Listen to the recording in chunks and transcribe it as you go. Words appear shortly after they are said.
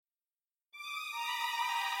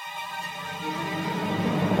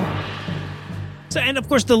So, and of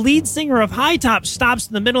course, the lead singer of High Top stops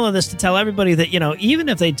in the middle of this to tell everybody that, even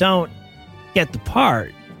if they don't get the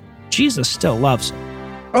part, Jesus still loves them.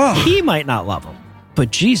 Oh. He might not love them,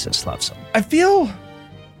 but Jesus loves them. I feel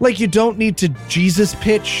like you don't need to Jesus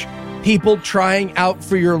pitch people trying out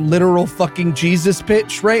for your literal fucking Jesus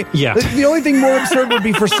pitch, right? Yeah. The only thing more absurd would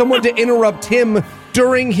be for someone to interrupt him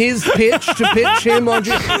during his pitch to pitch him on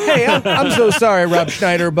Jesus. Hey, I'm so sorry, Rob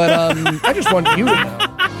Schneider, but I just want you to know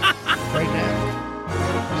right now.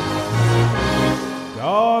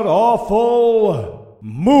 God awful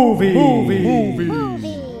movie.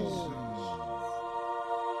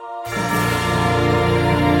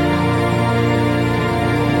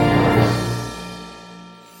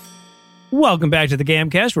 Welcome back to the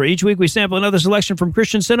Gamcast, where each week we sample another selection from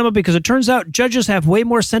Christian cinema because it turns out judges have way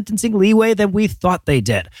more sentencing leeway than we thought they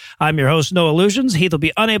did. I'm your host, No Illusions. Heath will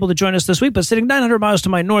be unable to join us this week, but sitting 900 miles to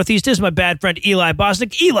my northeast is my bad friend Eli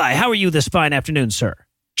Bosnick. Eli, how are you this fine afternoon, sir?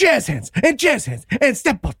 Jazz hands and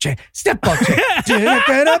step ball check.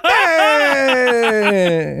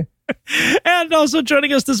 And also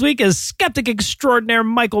joining us this week is skeptic extraordinaire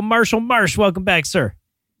Michael Marshall. Marsh, welcome back, sir.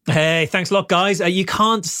 Hey, thanks a lot, guys. You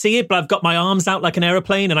can't see it, but I've got my arms out like an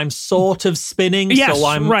aeroplane, and I'm sort of spinning. Yes, so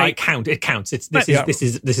I'm right. It counts. This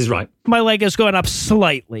is right. My leg is going up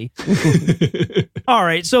slightly. All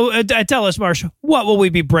right, so tell us, Marsh, what will we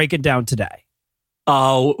be breaking down today?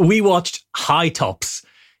 Oh, we watched High Tops.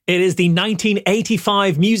 It is the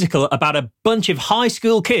 1985 musical about a bunch of high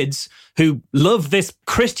school kids who love this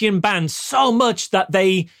Christian band so much that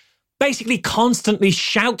they basically constantly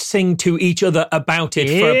sing to each other about it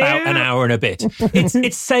for about an hour and a bit.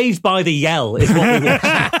 It's Saved by the Yell is what we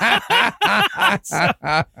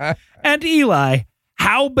watched. And Eli,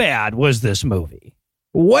 how bad was this movie?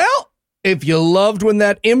 Well, if you loved when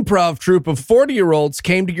that improv troupe of 40-year-olds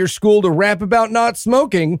came to your school to rap about not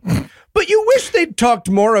smoking, but you wish they'd talked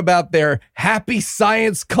more about their happy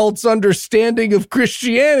science cult's understanding of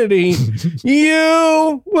Christianity,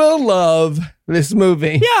 you will love this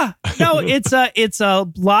movie. Yeah, no, it's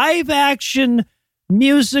a live action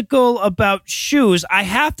musical about shoes. I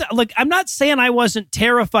have to I'm not saying I wasn't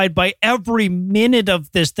terrified by every minute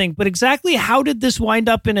of this thing, but exactly how did this wind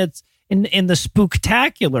up in the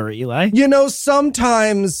spooktacular, Eli?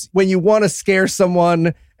 Sometimes when you want to scare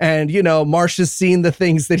someone and, Marsh has seen the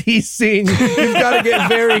things that he's seen, you've got to get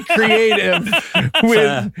very creative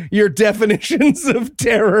with your definitions of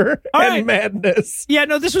terror and madness. Yeah,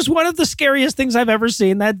 no, this was one of the scariest things I've ever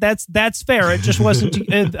seen. That's fair. It just wasn't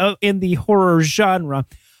in the horror genre.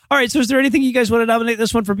 All right, so is there anything you guys want to nominate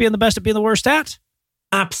this one for being the best at being the worst at?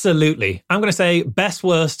 Absolutely. I'm going to say best,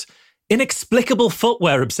 worst, inexplicable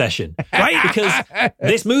footwear obsession, right? Because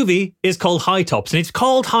this movie is called High Tops, and it's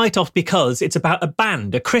called High Tops because it's about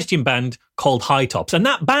a Christian band called High Tops. And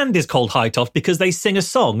that band is called High Tops because they sing a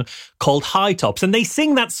song called High Tops. And they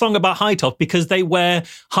sing that song about high tops because they wear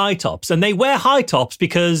high tops. And they wear high tops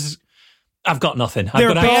because I've got nothing.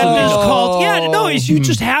 Their band is called... Yeah, no, you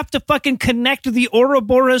just have to fucking connect the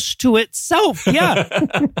Ouroboros to itself. Yeah.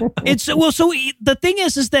 The thing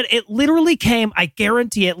is that it literally came, I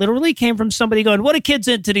guarantee it literally came from somebody going, what are kids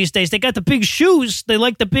into these days? They got the big shoes. They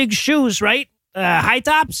like the big shoes, right? High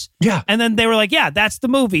Tops. Yeah. And then they were like, yeah, that's the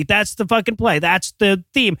movie. That's the fucking play. That's the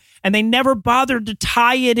theme. And they never bothered to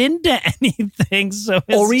tie it into anything.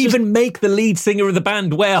 Or even make the lead singer of the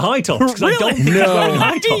band wear high tops. Really? I don't think he's wearing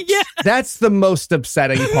high tops. Yeah. That's the most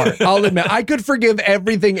upsetting part. I'll admit, I could forgive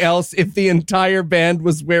everything else if the entire band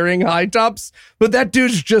was wearing high tops, but that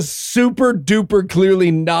dude's just super duper clearly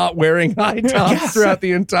not wearing high tops throughout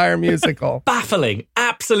the entire musical. Baffling.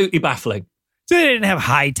 Absolutely baffling. They didn't have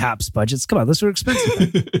High Tops budgets. Come on, those were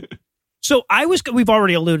expensive. So we've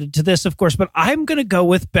already alluded to this, of course, but I'm going to go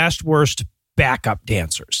with best, worst backup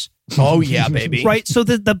dancers. Oh, yeah, baby. Right. So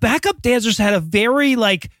the backup dancers had a very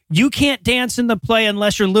you can't dance in the play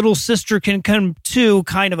unless your little sister can come too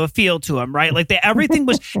kind of a feel to them. Right. Everything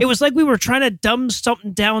was, it was like we were trying to dumb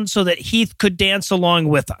something down so that Heath could dance along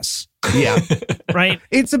with us. Yeah. Right.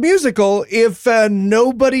 It's a musical if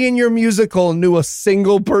nobody in your musical knew a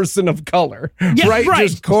single person of color. Yeah, right?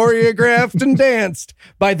 Just choreographed and danced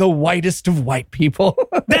by the whitest of white people.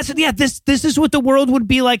 This is what the world would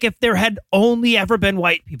be like if there had only ever been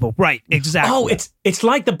white people. Right. Exactly. Oh, it's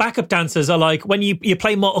like the backup dancers are like when you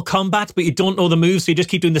play Mortal Kombat, but you don't know the moves, so you just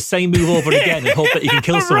keep doing the same move over and again and hope that you can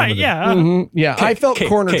kill someone with it. Yeah. Mm-hmm. Yeah. I felt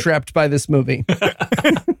corner trapped by this movie.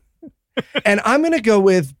 And I'm going to go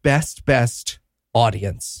with best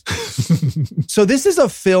audience. So this is a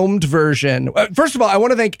filmed version. First of all, I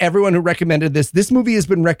want to thank everyone who recommended this. This movie has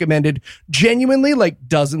been recommended genuinely like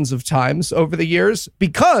dozens of times over the years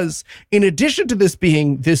because in addition to this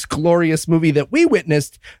being this glorious movie that we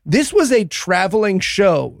witnessed, this was a traveling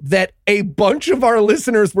show that a bunch of our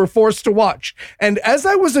listeners were forced to watch. And as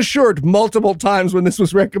I was assured multiple times when this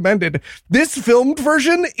was recommended, this filmed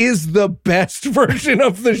version is the best version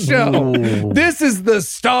of the show. Ooh. This is the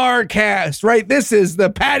star cast, right? This is the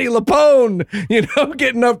Patti LuPone,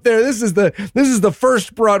 getting up there. This is the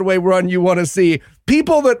first Broadway run you want to see.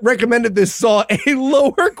 People that recommended this saw a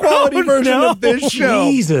lower quality version of this show.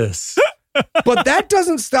 Jesus. But that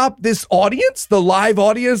doesn't stop this audience, the live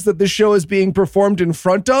audience that this show is being performed in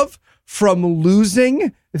front of, from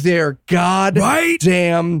losing their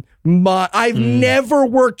goddamn mind. I've never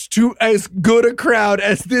worked to as good a crowd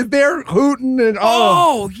as they're hooting and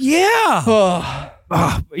yeah.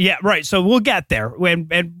 Yeah, right. So we'll get there,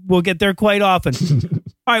 and we'll get there quite often.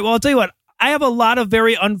 All right, well, I'll tell you what. I have a lot of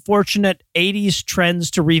very unfortunate 80s trends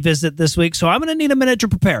to revisit this week, so I'm going to need a minute to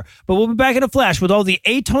prepare. But we'll be back in a flash with all the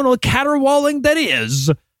atonal caterwauling that is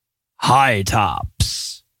High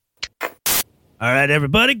Tops. All right,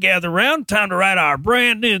 everybody, gather around. Time to write our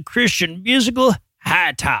brand new Christian musical,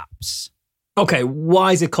 High Tops. Okay,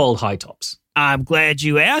 why is it called High Tops? I'm glad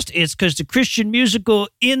you asked. It's because the Christian musical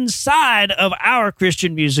inside of our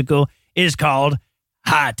Christian musical is called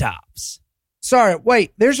High Tops. Sorry,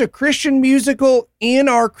 wait, there's a Christian musical in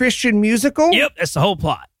our Christian musical? Yep, that's the whole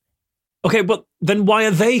plot. Okay, but then why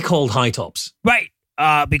are they called High Tops? Right,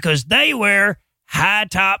 because they wear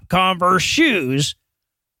high-top Converse shoes.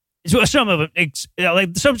 So some of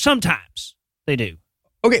them, sometimes they do.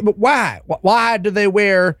 Okay, but why? Why do they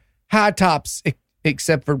wear high tops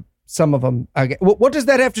except for some of them? What does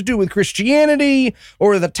that have to do with Christianity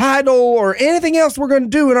or the title or anything else we're going to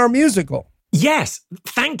do in our musical? Yes,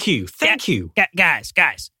 thank you. Guys,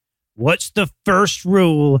 what's the first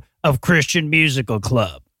rule of Christian Musical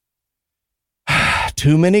Club?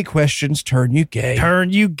 Too many questions turn you gay.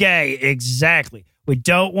 Turn you gay, exactly. We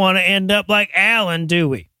don't want to end up like Alan, do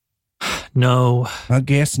we? No. I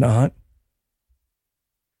guess not.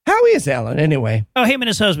 How is Alan, anyway? Oh, him and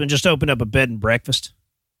his husband just opened up a bed and breakfast.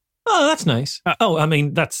 Oh, that's nice. I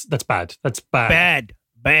mean, that's bad. That's bad.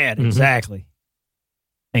 Bad, exactly.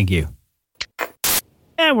 Thank you.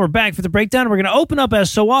 And we're back for the breakdown. We're going to open up,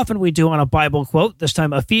 as so often we do, on a Bible quote, this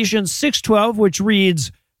time Ephesians 6:12, which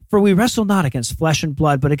reads, "For we wrestle not against flesh and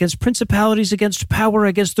blood, but against principalities, against power,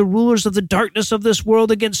 against the rulers of the darkness of this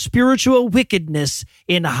world, against spiritual wickedness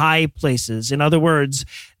in high places." In other words,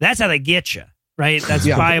 that's how they get you, right? That's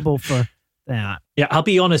Bible for that. Yeah, I'll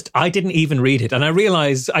be honest, I didn't even read it, and I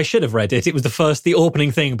realized I should have read it. It was the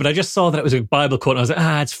opening thing, but I just saw that it was a Bible quote, and I was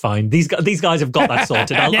like, it's fine. These guys have got that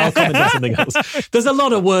sorted. I'll come and do something else. There's a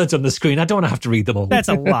lot of words on the screen. I don't want to have to read them all. That's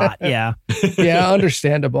a lot, yeah. Yeah,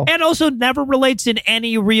 understandable. And also never relates in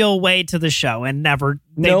any real way to the show, and never.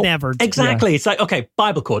 Exactly. Yeah. It's like, okay,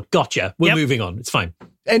 Bible quote, gotcha. We're moving on. It's fine.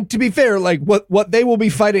 And to be fair, like what they will be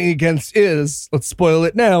fighting against is, let's spoil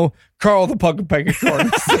it now, Carl the Pug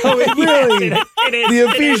Pegacorn. So it really, the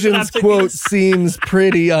Ephesians quote seems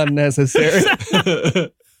pretty unnecessary.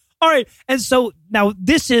 All right. And so now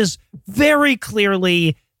this is very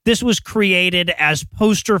clearly, this was created as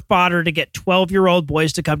poster fodder to get 12-year-old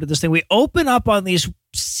boys to come to this thing. We open up on these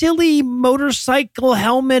silly motorcycle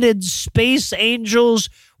helmeted space angels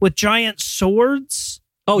with giant swords.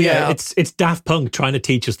 Oh yeah, it's Daft Punk trying to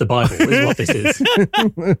teach us the Bible is what this is.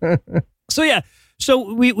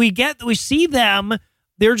 So we see them.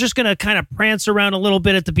 They're just going to kind of prance around a little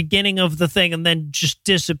bit at the beginning of the thing and then just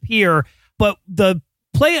disappear. But the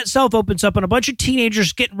play itself opens up on a bunch of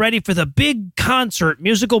teenagers getting ready for the big concert,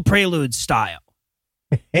 musical prelude style.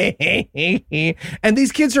 And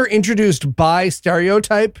these kids are introduced by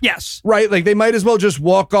stereotype. Yes. Right? Like they might as well just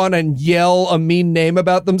walk on and yell a mean name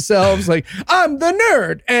about themselves. Like, I'm the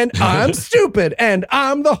nerd and I'm stupid and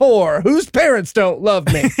I'm the whore whose parents don't love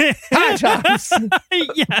me. High Tops.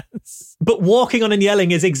 Yes. But walking on and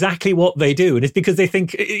yelling is exactly what they do. And it's because they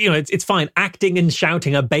think, it's fine. Acting and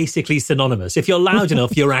shouting are basically synonymous. If you're loud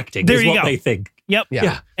enough, you're acting. Is what they think. Yep.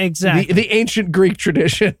 Yeah. Exactly. The ancient Greek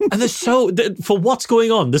tradition. And for what's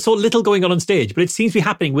going on, there's so little going on stage, but it seems to be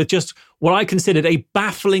happening with just what I considered a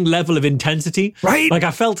baffling level of intensity. Right. Like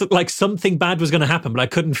I felt like something bad was going to happen, but I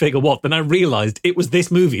couldn't figure what. Then I realized it was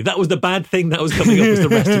this movie. That was the bad thing that was coming up was the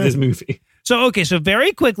rest of this movie. So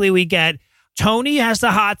very quickly we get Tony has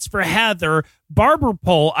the hots for Heather. Barbara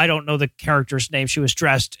Pole, I don't know the character's name. She was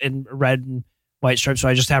dressed in red and white stripes, so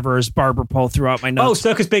I just have her as Barbara Pole throughout my notes. Oh,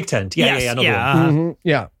 Circus Big Tent.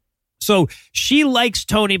 Yeah. So she likes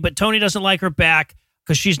Tony, but Tony doesn't like her back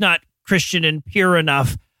because she's not Christian and pure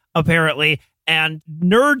enough, apparently. And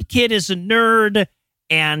Nerd Kid is a nerd,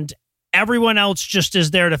 and everyone else just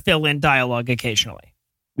is there to fill in dialogue occasionally.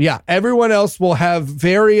 Yeah, everyone else will have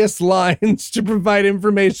various lines to provide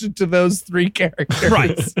information to those three characters.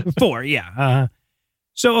 Right. 4, yeah.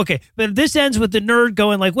 So, okay, but this ends with the nerd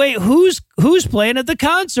going like, wait, who's playing at the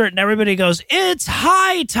concert? And everybody goes, it's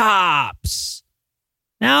High Tops.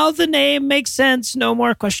 Now the name makes sense. No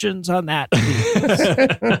more questions on that.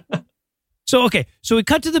 So, okay, so we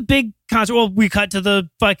cut to the big concert. Well, we cut to the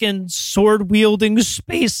fucking sword-wielding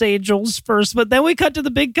space angels first, but then we cut to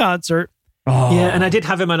the big concert. Oh. Yeah, and I did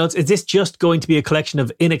have in my notes, is this just going to be a collection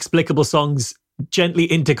of inexplicable songs gently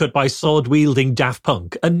intercut by sword-wielding Daft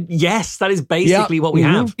Punk? And yes, that is basically what we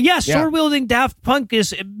have. Yeah, sword-wielding Daft Punk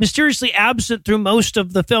is mysteriously absent through most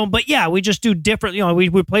of the film, but yeah, we just do different, we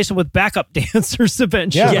replace them with backup dancers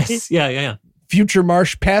eventually. Yeah. Yes, yeah. Future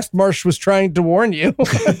Marsh, past Marsh was trying to warn you.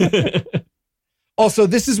 Also,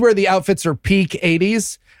 this is where the outfits are peak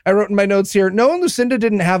 80s. I wrote in my notes here, Noah and Lucinda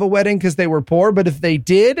didn't have a wedding because they were poor, but if they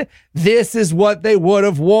did, this is what they would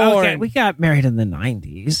have worn. Okay, we got married in the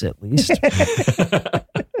 90s, at least.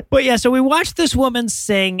 But yeah, so we watched this woman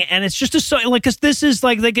sing, and it's just a song, like, because this is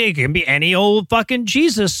like, it can be any old fucking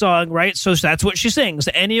Jesus song, right? So that's what she sings,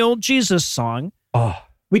 any old Jesus song. Oh,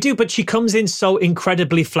 we do, but she comes in so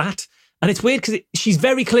incredibly flat. And it's weird because she's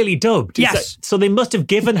very clearly dubbed. Yes. So they must have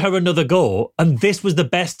given her another go, and this was the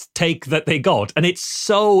best take that they got. And it's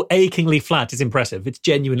so achingly flat. It's impressive. It's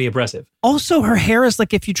genuinely impressive. Also, her hair is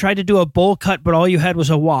like if you tried to do a bowl cut, but all you had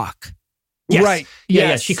was a wok. Yes. Right. Yeah,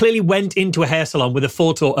 Yes. she clearly went into a hair salon with a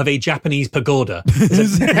photo of a Japanese pagoda.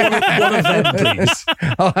 One of them, please.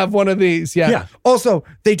 I'll have one of these. Yeah. Also,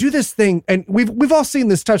 they do this thing, and we've all seen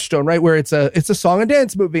this Touchstone, right? Where it's a song and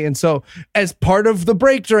dance movie. And so as part of the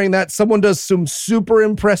break during that, someone does some super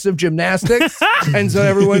impressive gymnastics. And so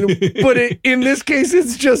everyone, but in this case,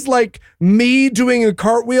 it's just like me doing a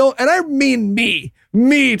cartwheel. And I mean me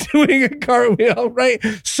doing a cartwheel, right?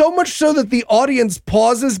 So much so that the audience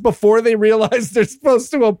pauses before they realize they're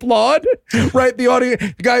supposed to applaud, right?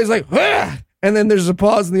 The guy's like, ah! And then there's a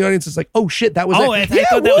pause and the audience is like, oh shit, that was it. I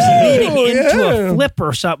thought that was leading into a flip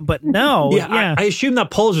or something, but no. Yeah. I assume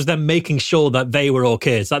that pause was them making sure that they were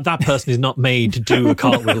okay. So that person is not made to do a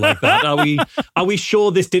cartwheel like that. Are we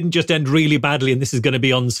sure this didn't just end really badly and this is going to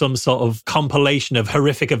be on some sort of compilation of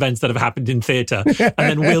horrific events that have happened in theatre, and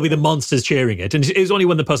then we'll be the monsters cheering it? And it was only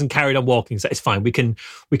when the person carried on walking, so it's fine. We can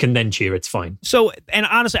then cheer. It's fine. So, and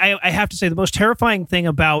honestly, I have to say the most terrifying thing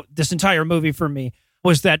about this entire movie for me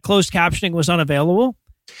was that closed captioning was unavailable.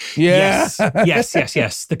 Yeah. Yes.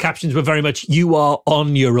 The captions were very much, you are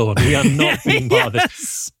on your own. We are not being part of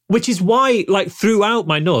this. Which is why, like, throughout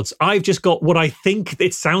my notes, I've just got what I think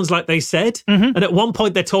it sounds like they said. Mm-hmm. And at one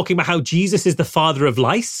point, they're talking about how Jesus is the father of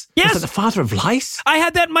lice. Yes. Is that the father of lice? I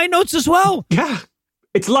had that in my notes as well. Yeah.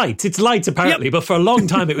 It's light apparently, but for a long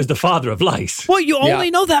time it was the father of lice. Well, you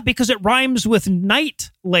only know that because it rhymes with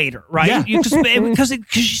night later, right? Yeah. Because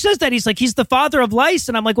she says that he's the father of lice,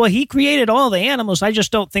 and I'm like, well, he created all the animals. I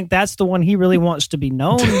just don't think that's the one he really wants to be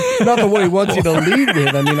known. Not the one he wants you to lead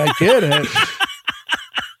with. I mean, I get it.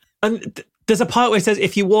 And there's a part where it says,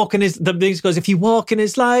 the music goes, if you walk in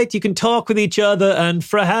his light, you can talk with each other and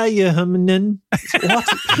what?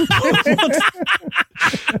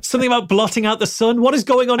 Something about blotting out the sun. What is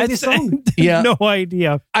going on in this song? Yeah. No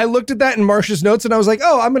idea. I looked at that in Marsh's notes and I was like,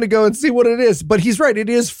 oh, I'm going to go and see what it is. But he's right. It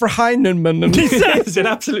is for Heinemann. Yes, it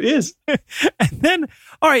absolutely is. And then,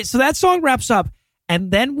 all right, so that song wraps up.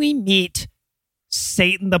 And then we meet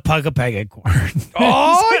Satan the Puggapegacorn.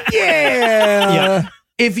 Oh, yeah.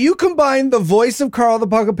 If you combine the voice of Carl the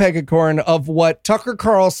Puggapegacorn of what Tucker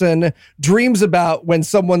Carlson dreams about when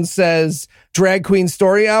someone says drag queen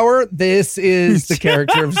story hour, this is the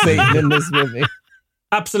character of Satan in this movie.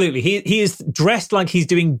 Absolutely. He is dressed like he's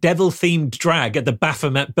doing devil-themed drag at the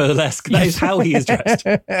Baphomet Burlesque. That is how he is dressed.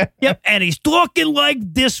 Yep, and he's talking like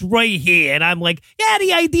this right here. And I'm like, yeah,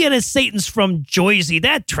 the idea that Satan's from Jersey,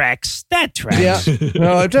 that tracks. Yeah.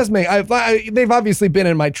 No, it does make... they've obviously been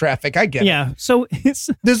in my traffic. I get it. Yeah, so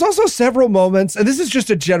there's also several moments, and this is just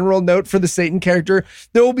a general note for the Satan character.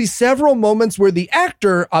 There will be several moments where the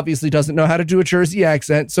actor obviously doesn't know how to do a Jersey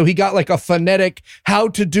accent, so he got like a phonetic how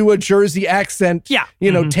to do a Jersey accent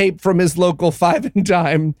tape from his local Five and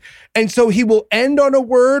Dime. And so he will end on a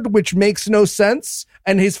word which makes no sense.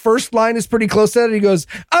 And his first line is pretty close to it. He goes,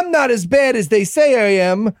 I'm not as bad as they say I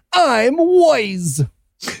am. I'm wise.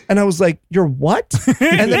 And I was like, you're what?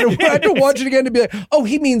 And then I had to watch it again to be like, oh,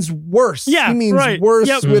 he means worse. Yeah, he means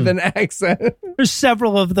worse with an accent. There's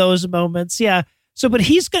several of those moments. Yeah. So, but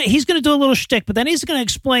he's gonna do a little shtick, but then he's gonna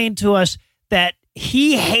explain to us that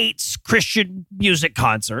he hates Christian music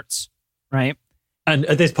concerts, right? And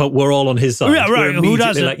at this point, we're all on his side. Yeah, right. Who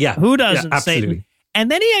doesn't? Like, yeah, who doesn't? Yeah, absolutely. Satan?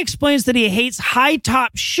 And then he explains that he hates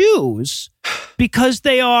high-top shoes because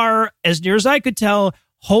they are, as near as I could tell,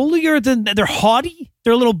 holier than... They're haughty.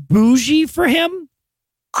 They're a little bougie for him.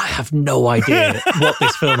 I have no idea what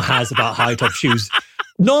this film has about high-top shoes.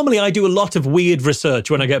 Normally, I do a lot of weird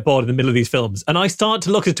research when I get bored in the middle of these films, and I start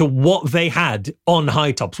to look into what they had on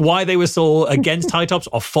high tops, why they were so against high tops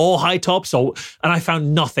or for high tops, and I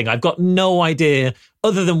found nothing. I've got no idea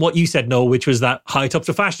other than what you said, Noel, which was that high tops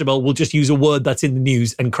are fashionable. We'll just use a word that's in the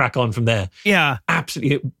news and crack on from there. Yeah.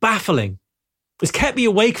 Absolutely baffling. It's kept me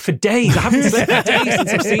awake for days. I haven't slept for days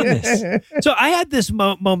since I've seen this. So I had this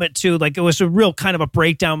moment too, like it was a real kind of a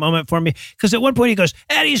breakdown moment for me. Because at one point he goes,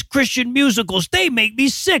 Eddie's Christian musicals, they make me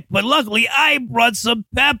sick. But luckily I brought some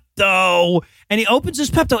Pepto. And he opens his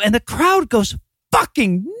Pepto and the crowd goes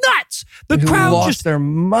fucking nuts. The crowd lost just their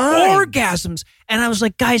mind. orgasms. And I was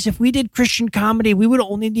like, guys, if we did Christian comedy, we would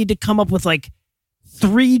only need to come up with like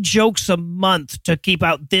 3 jokes a month to keep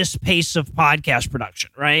out this pace of podcast production,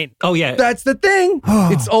 right? Oh, yeah. That's the thing.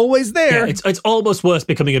 It's always there. Yeah, it's almost worth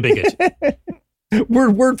becoming a bigot.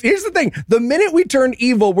 We're here's the thing. The minute we turn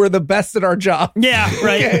evil, we're the best at our job. Yeah,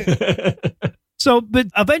 right. So, but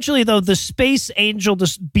eventually, though, the space angel,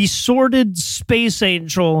 this besorted space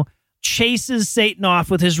angel, chases Satan off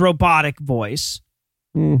with his robotic voice.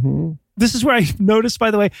 Mm-hmm. This is where I noticed,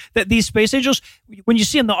 by the way, that these space angels, when you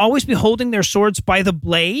see them, they'll always be holding their swords by the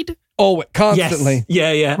blade. Oh, constantly.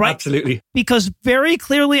 Yes. Yeah, Right? absolutely. Because very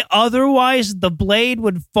clearly, otherwise, the blade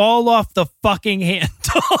would fall off the fucking handle.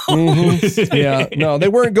 Mm-hmm. Yeah, no, they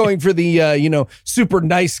weren't going for the, super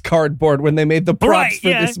nice cardboard when they made the props for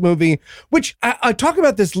this movie, which I talk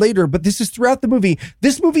about this later, but this is throughout the movie.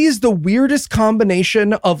 This movie is the weirdest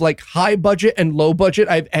combination of like high budget and low budget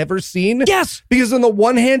I've ever seen. Yes. Because on the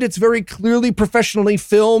one hand, it's very clearly professionally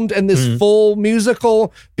filmed and this full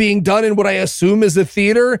musical being done in what I assume is a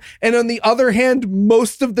theater. And on the other hand,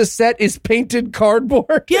 most of the set is painted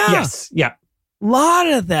cardboard. Yeah. Yes. Yeah. A lot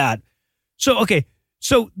of that. So, okay.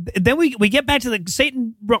 So then we get back to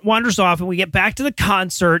Satan wanders off and we get back to the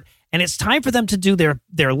concert and it's time for them to do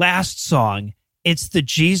their last song. It's the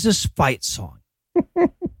Jesus fight song.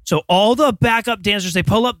 So all the backup dancers, they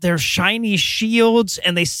pull up their shiny shields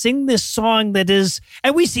and they sing this song that is,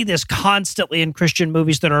 and we see this constantly in Christian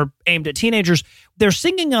movies that are aimed at teenagers. They're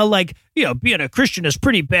singing being a Christian is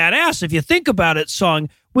pretty badass if you think about it song,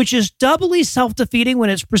 which is doubly self-defeating when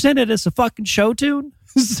it's presented as a fucking show tune.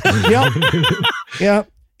 Yeah.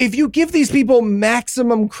 If you give these people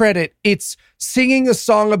maximum credit, it's singing a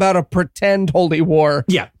song about a pretend holy war.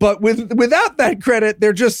 Yeah. But without that credit,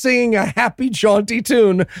 they're just singing a happy, jaunty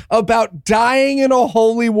tune about dying in a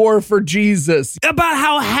holy war for Jesus. About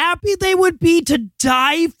how happy they would be to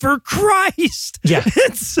die for Christ. Yeah.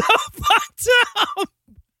 It's so fucked up.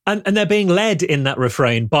 And they're being led in that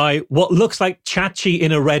refrain by what looks like Chachi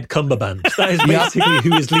in a red cummerbund. That is basically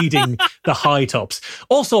who is leading the high tops.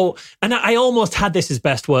 Also, and I almost had this as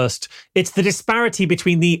best worst, it's the disparity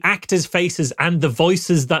between the actors' faces and the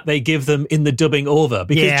voices that they give them in the dubbing over.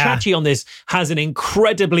 Because Chachi on this has an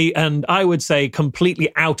incredibly, and I would say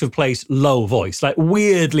completely out of place low voice, like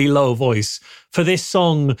weirdly low voice for this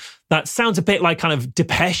song that sounds a bit like kind of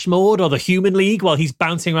Depeche Mode or the Human League while he's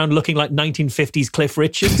bouncing around looking like 1950s Cliff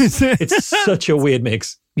Richards. It's such a weird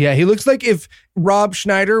mix. Yeah, he looks like if Rob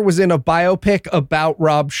Schneider was in a biopic about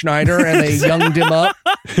Rob Schneider and they younged him up.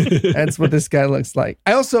 That's what this guy looks like.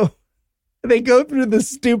 They go through the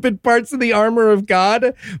stupid parts of the armor of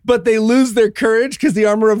God, but they lose their courage because the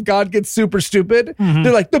armor of God gets super stupid. Mm-hmm.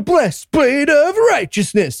 They're like, the breastplate of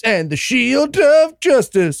righteousness and the shield of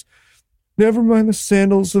justice. Never mind the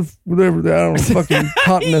sandals of whatever, I don't know, fucking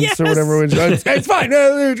continents or whatever. It's fine.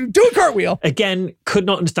 Do a cartwheel. Again, could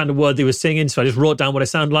not understand a word they were singing, so I just wrote down what it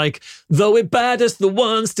sounded like. Though it baddest the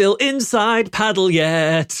one still inside paddle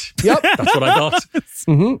yet. Yep. That's what I got.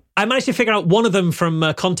 Mm-hmm. I managed to figure out one of them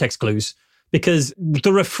from context clues because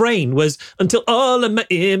the refrain was, until all of my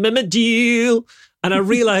deal. And I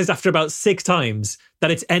realized after about 6 times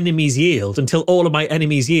that it's enemies yield until all of my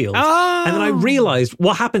enemies yield. Oh. And then I realized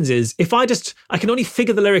what happens is I can only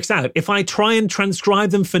figure the lyrics out if I try and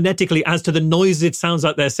transcribe them phonetically as to the noises it sounds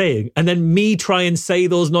like they're saying, and then me try and say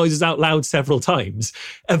those noises out loud several times.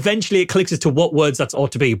 Eventually it clicks as to what words that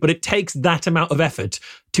ought to be, but it takes that amount of effort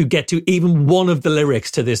to get to even one of the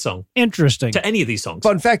lyrics to this song. Interesting. To any of these songs.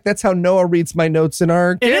 Fun fact, that's how Noah reads my notes in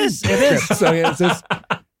our It is. So yeah, it's just...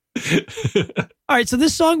 All right, so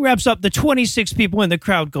this song wraps up. The 26 people in the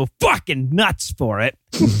crowd go fucking nuts for it.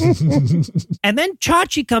 And then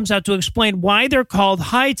Chachi comes out to explain why they're called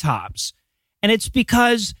high tops. And it's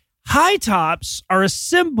because high tops are a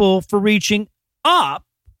symbol for reaching up.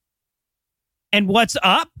 And what's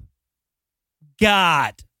up?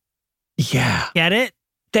 God. Yeah. Get it?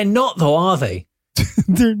 They're not, though, are they?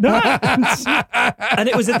 They're not. And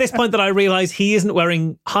it was at this point that I realized he isn't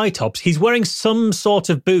wearing high tops. He's wearing some sort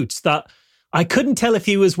of boots that I couldn't tell if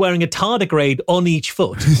he was wearing a tardigrade on each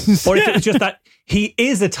foot or if it was just that he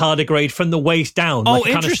is a tardigrade from the waist down, like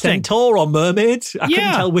a kind of centaur or mermaid. I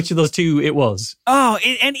couldn't tell which of those two it was. Oh,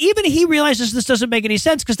 and even he realizes this doesn't make any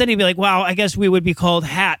sense because then he'd be like, wow, I guess we would be called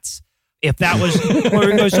hats if that was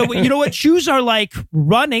where we go. So you know what? Shoes are like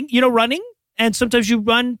running, running. And sometimes you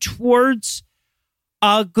run towards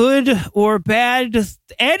a good or bad.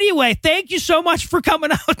 Anyway, thank you so much for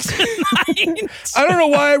coming out tonight. I don't know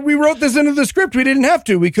why we wrote this into the script. We didn't have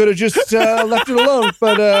to. We could have just left it alone.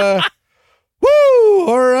 But, woo!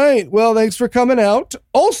 All right. Well, thanks for coming out.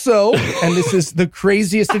 Also, and this is the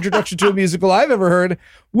craziest introduction to a musical I've ever heard,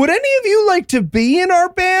 would any of you like to be in our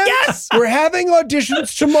band? Yes! We're having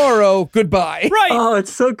auditions tomorrow. Goodbye. Right. Oh,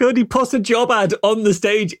 it's so good. He posted a job ad on the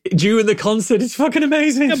stage during the concert. It's fucking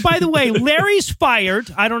amazing. And by the way, Larry's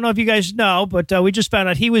fired. I don't know if you guys know, but we just found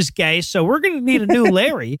out he was gay, so we're going to need a new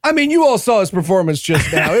Larry. I mean, you all saw his performance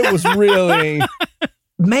just now. It was really...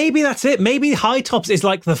 Maybe that's it. Maybe High Tops is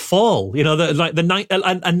like The Fall, a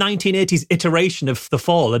 1980s iteration of The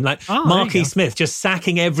Fall, and Marquis Smith just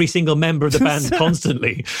sacking every single member of the band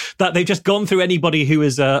constantly. That they've just gone through anybody who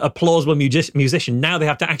is a plausible musician. Now they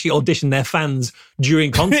have to actually audition their fans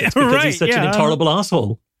during concerts because he's such an intolerable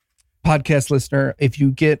asshole. Podcast listener, if you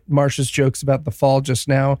get Marsha's jokes about The Fall just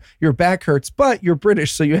now, your back hurts, but you're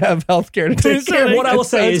British, so you have healthcare to take care of. What I will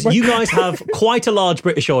say is you guys have quite a large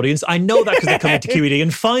British audience. I know that because they're coming to QED,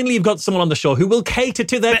 and finally you've got someone on the show who will cater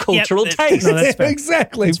to their cultural taste. No, that's fair.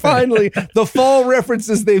 Exactly. That's finally, The Fall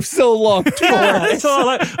references they've so longed for. It's all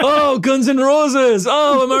like, Guns N' Roses,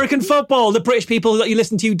 American football. The British people that you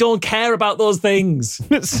listen to don't care about those things.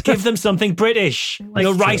 Give them something British.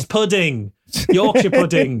 Rice pudding. Yorkshire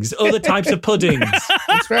puddings, other types of puddings.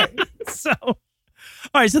 That's right. So, all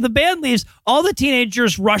right. So the band leaves. All the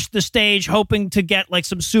teenagers rush the stage, hoping to get like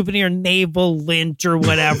some souvenir navel lint or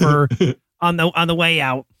whatever on the way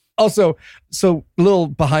out. Also, so a little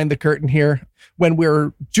behind the curtain here. When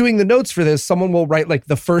we're doing the notes for this, someone will write like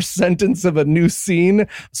the first sentence of a new scene.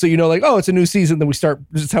 So, it's a new season. Then we start,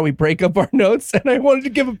 this is how we break up our notes. And I wanted to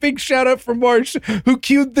give a big shout out for Marsh, who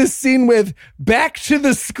cued this scene with "Back to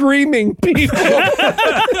the Screaming People."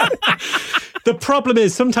 The problem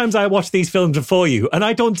is sometimes I watch these films before you and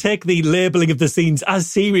I don't take the labeling of the scenes as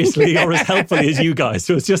seriously or as helpfully as you guys.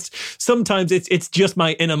 So it's just, sometimes it's just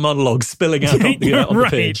my inner monologue spilling out on the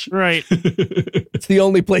page. Right. It's the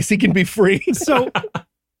only place he can be free. So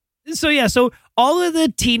all of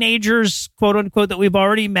the teenagers, quote unquote, that we've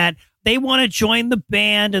already met, they want to join the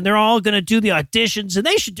band and they're all going to do the auditions and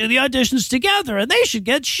they should do the auditions together and they should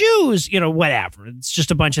get shoes, whatever. It's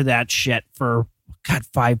just a bunch of that shit for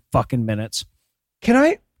 5 fucking minutes. Can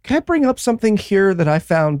I bring up something here that I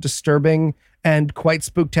found disturbing and quite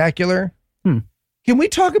spooktacular? Can we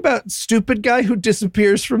talk about stupid guy who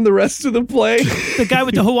disappears from the rest of the play? The guy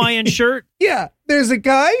with the Hawaiian shirt? Yeah, there's a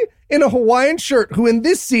guy in a Hawaiian shirt who in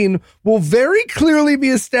this scene will very clearly be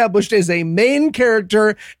established as a main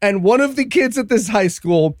character and one of the kids at this high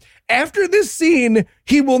school. After this scene,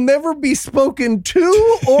 he will never be spoken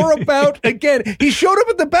to or about again. He showed up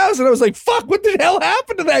at the bows and I was like, fuck, what the hell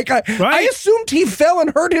happened to that guy? Right. I assumed he fell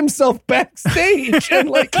and hurt himself backstage and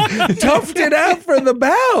toughed it out for the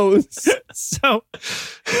bows. So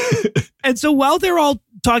while they're all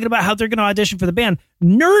talking about how they're going to audition for the band,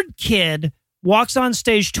 Nerd Kid walks on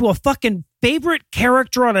stage to a fucking favorite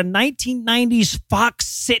character on a 1990s Fox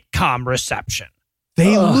sitcom reception.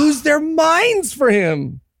 They lose their minds for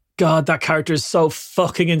him. God, that character is so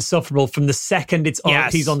fucking insufferable from the second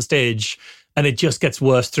he's on stage, and it just gets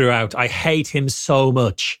worse throughout. I hate him so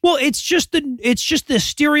much. Well, it's just the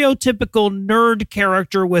stereotypical nerd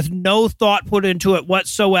character with no thought put into it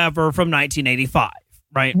whatsoever from 1985,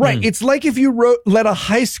 right? Right. It's like if you let a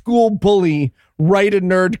high school bully write a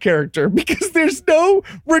nerd character because there's no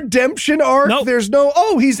redemption arc. Nope. There's no,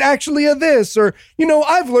 he's actually a this, or,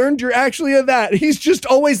 I've learned you're actually a that. He's just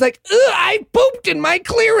always like, I pooped in my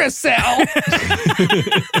Clearasil.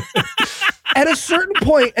 At a certain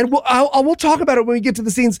point, and we'll talk about it when we get to the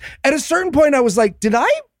scenes. At a certain point, I was like, did I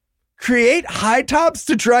create High Tops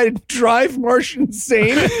to try to drive Marsh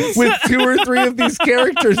insane with 2 or 3 of these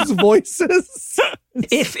characters' voices?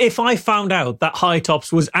 If I found out that High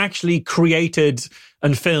Tops was actually created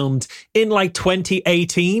and filmed in like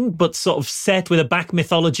 2018, but sort of set with a back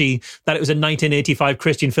mythology that it was a 1985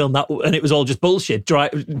 Christian film and it was all just bullshit,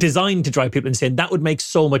 designed to drive people insane, that would make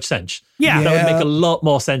so much sense. Yeah. That would make a lot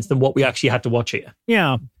more sense than what we actually had to watch here.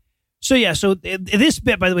 Yeah. So this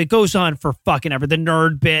bit, by the way, goes on for fucking ever. The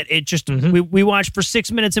nerd bit, it just, we watched for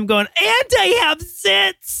 6 minutes him going, and I have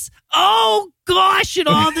zits. Oh gosh, and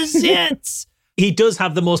all the zits. He does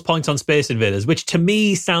have the most points on Space Invaders, which to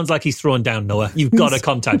me sounds like he's throwing down, Noah. You've got to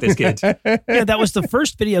contact this kid. Yeah, that was the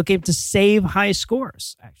first video game to save high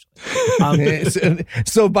scores, actually.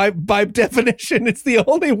 So by definition, it's the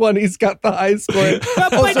only one he's got the high score.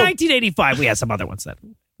 By 1985, we had some other ones that...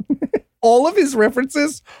 All of his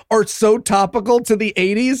references are so topical to the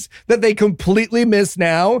 80s that they completely miss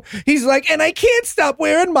now. He's like, and I can't stop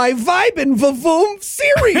wearing my Vibin' Vavoom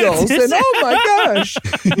cereals. And oh my gosh,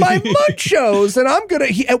 my Munchos. And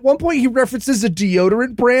at one point he references a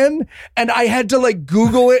deodorant brand, and I had to like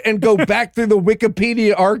Google it and go back through the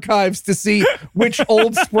Wikipedia archives to see which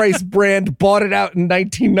Old Spice brand bought it out in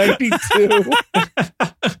 1992.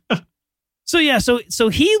 So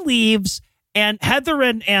he leaves. And Heather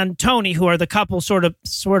and Tony, who are the couple, sort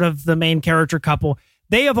of the main character couple,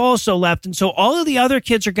 they have also left. And so all of the other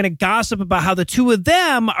kids are going to gossip about how the two of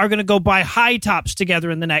them are going to go buy high tops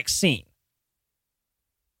together in the next scene.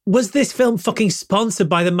 Was this film fucking sponsored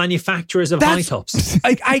by the manufacturers of high tops?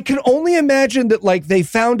 I can only imagine that like they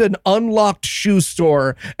found an unlocked shoe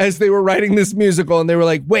store as they were writing this musical, and they were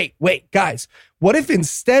like, wait, guys, what if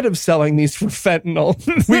instead of selling these for fentanyl,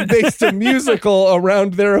 we based a musical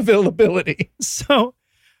around their availability? So, all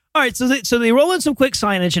right, so they roll in some quick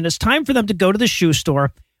signage, and it's time for them to go to the shoe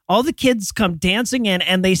store. All the kids come dancing in,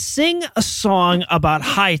 and they sing a song about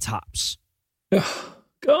high tops.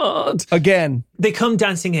 God. Again. They come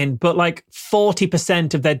dancing in, but like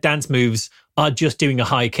 40% of their dance moves are just doing a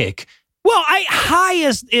high kick. Well, high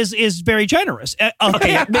is very generous.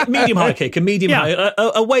 Okay, medium high kick,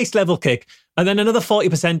 a waist level kick, and then another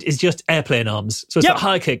 40% is just airplane arms. So it's like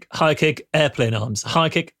high kick, airplane arms, high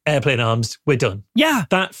kick, airplane arms. We're done. Yeah,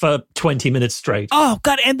 that for 20 minutes straight. Oh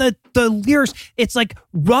God! And the lyrics, it's like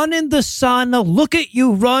run in the sun, look at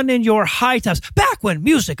you run in your high tops. Back when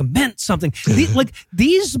music meant something.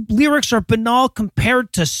 These lyrics are banal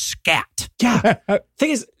compared to scat. Yeah.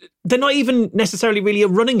 Thing is, they're not even necessarily really a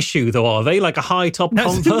running shoe, though, are they? Like a high top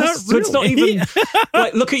Converse. Really. So it's not even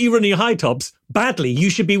like, look at you running your high tops. Badly, you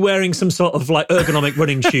should be wearing some sort of like ergonomic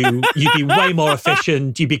running shoe. You'd be way more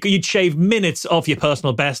efficient. You'd shave minutes off your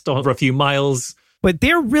personal best over a few miles. But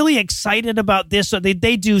they're really excited about this. So they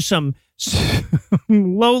do some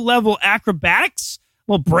low level acrobatics.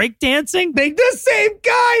 Well, breakdancing? The same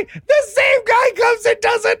guy comes and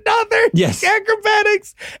does another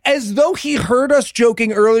acrobatics, as though he heard us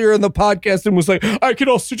joking earlier in the podcast and was like, I can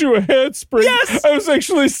also do a handspring. Yes! I was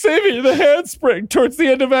actually saving the handspring towards the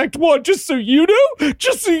end of Act 1, just so you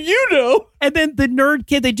know. And then the nerd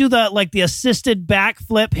kid, they do the assisted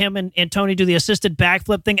backflip. Him and Tony do the assisted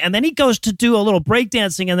backflip thing. And then he goes to do a little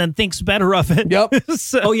breakdancing and then thinks better of it. Yep.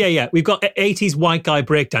 Oh, yeah. We've got 80s white guy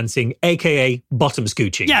breakdancing, a.k.a. bottom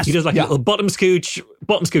scooching. Yes. He does a little bottom scooch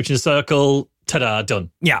in a circle. Ta-da, done.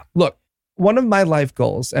 Yeah. Look, one of my life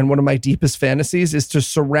goals and one of my deepest fantasies is to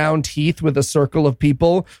surround Heath with a circle of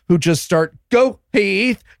people who just start, go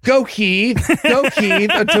Heath, go Heath, go Heath,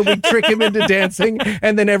 until we trick him into dancing,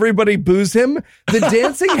 and then everybody boos him. The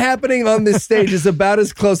dancing happening on this stage is about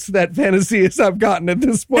as close to that fantasy as I've gotten at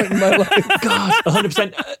this point in my life. God,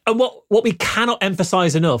 100%. And what we cannot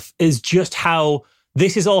emphasize enough is just how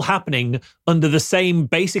this is all happening under the same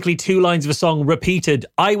basically two lines of a song repeated,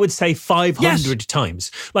 I would say 500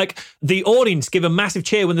 times. Like, the audience give a massive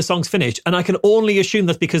cheer when the song's finished, and I can only assume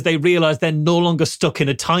that's because they realize they're no longer stuck in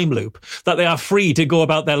a time loop, that they are free to go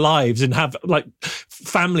about their lives and have like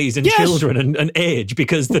families and children and age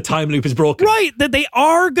because the time loop is broken. Right, that they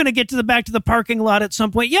are going to get to the back to the parking lot at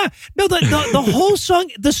some point. Yeah, no, the whole song,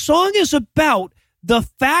 the song is about the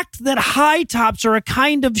fact that high tops are a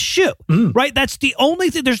kind of shoe, right? That's the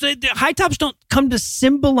only thing. The high tops don't come to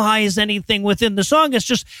symbolize anything within the song. It's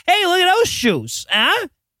just, hey, look at those shoes,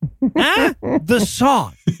 the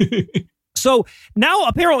song. So now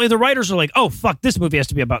apparently the writers are like, oh, fuck, this movie has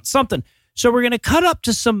to be about something. So we're going to cut up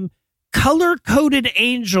to some color-coded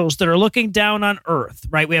angels that are looking down on Earth,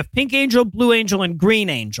 right? We have pink angel, blue angel, and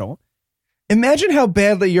green angel. Imagine how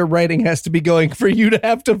badly your writing has to be going for you to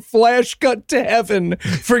have to flash cut to heaven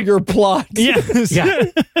for your plot. Yes. Yeah.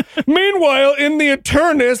 Meanwhile, in the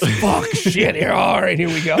Eternus, all right, here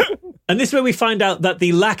we go. And this is where we find out that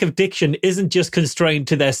the lack of diction isn't just constrained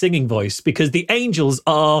to their singing voice, because the angels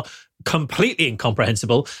are completely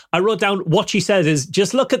incomprehensible, I wrote down what she says is,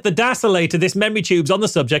 just look at the DASLA to this memory tube's on the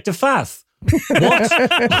subject of faff. What?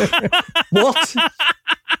 What?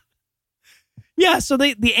 Yeah, so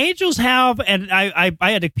the angels have, and I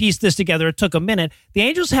had to piece this together. It took a minute. The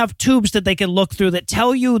angels have tubes that they can look through that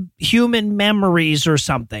tell you human memories or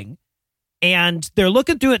something. And they're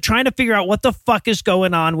looking through it, trying to figure out what the fuck is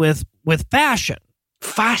going on with fashion.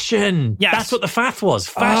 Fashion. Yes. That's what the faff was.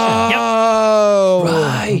 Fashion. Oh. Yep.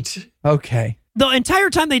 Right. Okay. The entire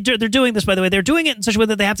time they're doing this, by the way, they're doing it in such a way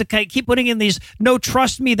that they have to keep putting in these "no,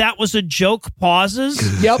 trust me, that was a joke"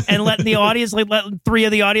 pauses. Yep. And letting the audience, like letting 3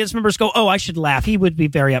 of the audience members go, "Oh, I should laugh. He would be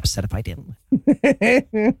very upset if I didn't."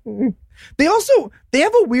 They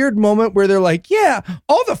have a weird moment where they're like, yeah,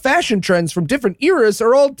 all the fashion trends from different eras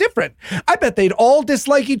are all different. I bet they'd all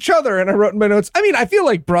dislike each other. And I wrote in my notes, I mean, I feel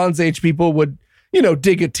like Bronze Age people would,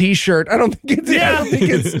 dig a t-shirt. I don't think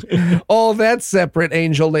it's all that separate,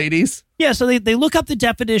 angel ladies. Yeah, so they look up the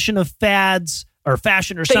definition of fads or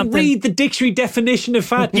fashion or something. They read the dictionary definition of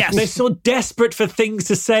fad. Yes. They're so desperate for things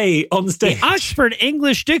to say on stage. The Oxford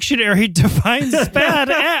English Dictionary defines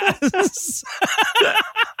fad as.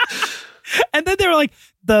 And then they're like,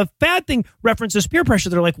 the fad thing references peer pressure.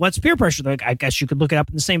 They're like, what's peer pressure? They're like, I guess you could look it up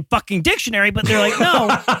in the same fucking dictionary. But they're like,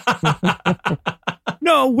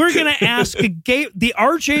 no, we're going to ask the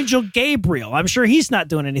Archangel Gabriel. I'm sure he's not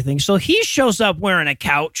doing anything. So he shows up wearing a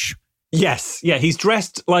couch. Yes. Yeah. He's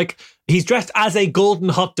dressed as a golden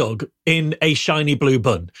hot dog in a shiny blue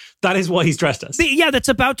bun. That is what he's dressed as. That's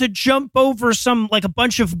about to jump over a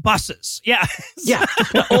bunch of buses. Yeah. Yeah.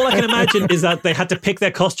 All I can imagine is that they had to pick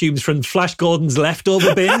their costumes from Flash Gordon's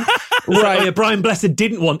leftover bin. Right. Brian Blessed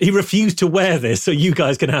he refused to wear this, so you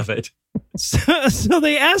guys can have it. So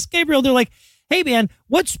they ask Gabriel, they're like, hey man,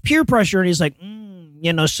 what's peer pressure? And he's like,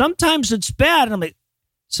 sometimes it's bad. And I'm like,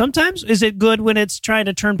 sometimes? Is it good when it's trying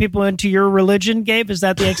to turn people into your religion, Gabe? Is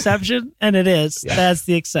that the exception? And it is. Yeah. That's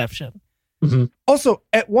the exception. Mm-hmm. Also,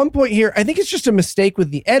 at one point here, I think it's just a mistake with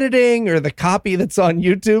the editing or the copy that's on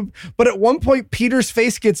YouTube, but at one point, Peter's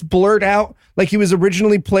face gets blurred out like he was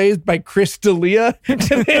originally played by Chris D'Elia, and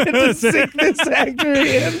they had to sink this actor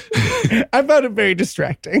in. I found it very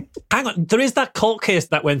distracting. Hang on. There is that court case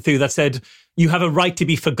that went through that said you have a right to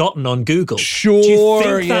be forgotten on Google. Sure, do you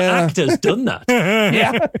think that actor's done that?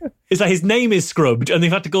 Yeah. It's like his name is scrubbed and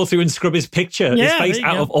they've had to go through and scrub his picture, his face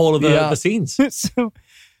out of all of the scenes.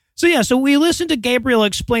 So we listened to Gabriel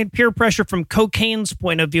explain peer pressure from cocaine's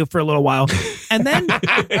point of view for a little while. And then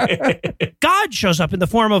God shows up in the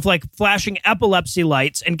form of flashing epilepsy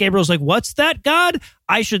lights. And Gabriel's like, what's that, God?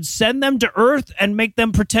 I should send them to Earth and make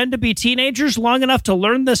them pretend to be teenagers long enough to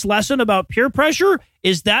learn this lesson about peer pressure?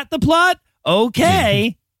 Is that the plot?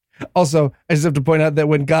 Okay. Also, I just have to point out that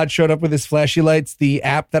when God showed up with his flashy lights, the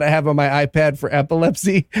app that I have on my iPad for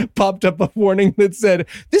epilepsy popped up a warning that said,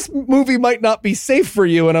 this movie might not be safe for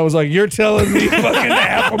you. And I was like, you're telling me fucking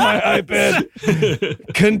app on my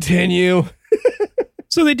iPad. Continue.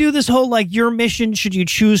 So they do this whole, your mission, should you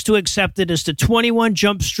choose to accept it, is to 21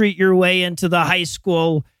 Jump Street your way into the high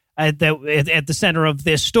school at the center of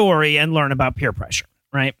this story and learn about peer pressure.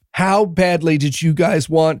 Right. How badly did you guys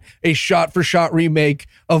want a shot-for-shot remake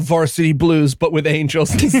of Varsity Blues, but with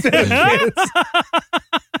angels instead of kids?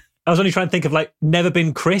 I was only trying to think of Never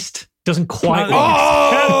Been Christ. Doesn't quite work.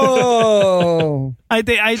 Oh!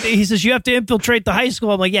 He says you have to infiltrate the high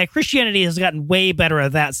school. I'm like, yeah, Christianity has gotten way better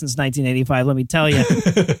at that since 1985. Let me tell you.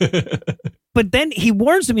 But then he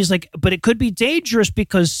warns them. He's like, but it could be dangerous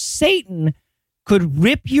because Satan could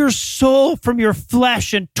rip your soul from your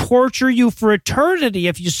flesh and torture you for eternity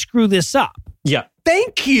if you screw this up. Yeah.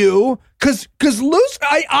 Thank you. Because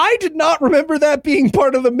I did not remember that being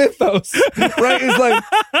part of the mythos, right? It's like,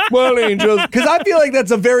 well, angels, because I feel like that's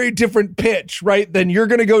a very different pitch, right? Than you're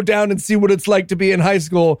going to go down and see what it's like to be in high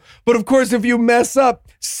school. But of course, if you mess up,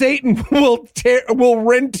 Satan will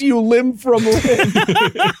rent you limb from limb.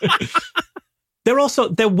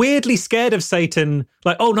 They're weirdly scared of Satan.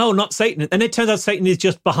 Like, oh no, not Satan. And it turns out Satan is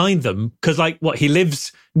just behind them because he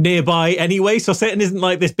lives nearby anyway. So Satan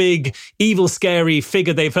isn't this big, evil, scary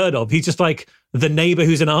figure they've heard of. He's just the neighbor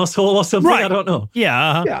who's an asshole or something. Right. I don't know.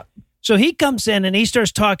 Yeah. Yeah. So he comes in and he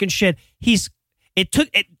starts talking shit.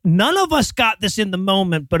 None of us got this in the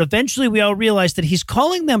moment, but eventually we all realized that he's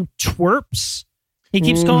calling them twerps. He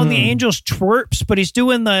keeps calling the angels twerps, but he's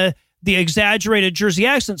doing the exaggerated Jersey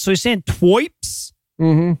accent. So he's saying twoips.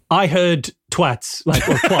 I heard twats, or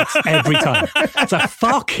twats every time. It's like,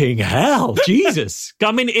 fucking hell, Jesus.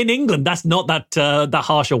 I mean, in England, that's not that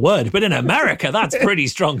harsh a word, but in America, that's pretty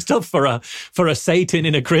strong stuff for a Satan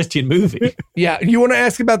in a Christian movie. Yeah, you want to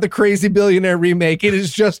ask about the Crazy Billionaire remake? It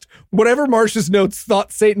is just whatever Marcia's notes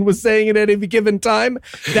thought Satan was saying at any given time.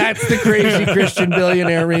 That's the Crazy Christian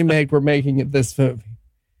Billionaire remake we're making at this movie.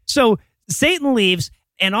 So Satan leaves,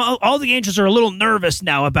 and all the angels are a little nervous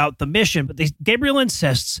now about the mission, but Gabriel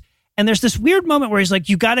insists. And there's this weird moment where he's like,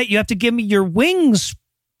 you have to give me your wings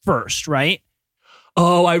first, right?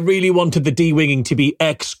 Oh, I really wanted the de-winging to be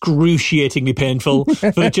excruciatingly painful.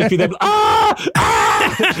 For it just be them,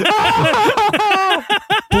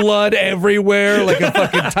 blood everywhere, like a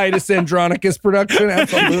fucking Titus Andronicus production.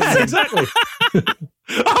 Absolutely. Yes, exactly.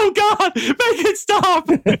 Oh God, make it stop.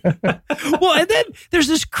 Well, and then there's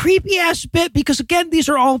this creepy ass bit because again, these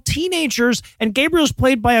are all teenagers and Gabriel's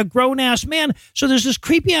played by a grown ass man. So there's this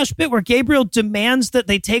creepy ass bit where Gabriel demands that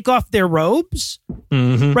they take off their robes.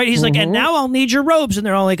 Mm-hmm. Right. He's like, and now I'll need your robes. And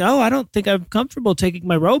they're all like, oh, I don't think I'm comfortable taking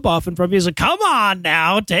my robe off in front of you. He's like, come on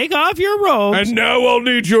now, take off your robes. And now I'll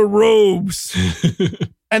need your robes.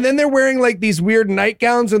 And then they're wearing like these weird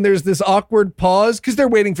nightgowns and there's this awkward pause because they're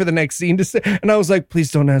waiting for the next scene to say. And I was like, please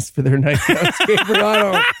don't ask for their nightgowns,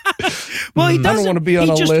 Gabriel. Well, he doesn't. I don't want to be on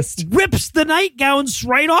a list. Rips the nightgowns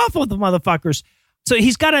right off of the motherfuckers. So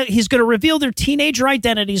he's going to reveal their teenager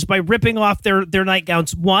identities by ripping off their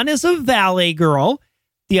nightgowns. One is a valet girl,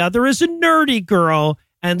 the other is a nerdy girl,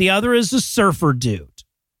 and the other is a surfer dude.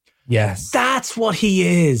 Yes. That's what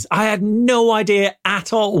he is. I had no idea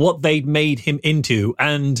at all what they'd made him into,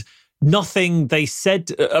 and nothing they said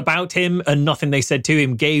about him and nothing they said to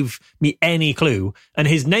him gave me any clue. And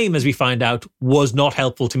his name, as we find out, was not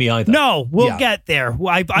helpful to me either. No, we'll get there.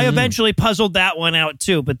 I eventually puzzled that one out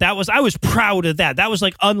too, but I was proud of that. That was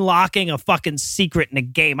like unlocking a fucking secret in a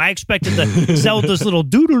game. I expected the Zelda's little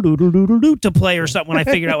doo-doo-doo-doo-doo-doo to play or something when I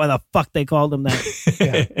figured out why the fuck they called him that.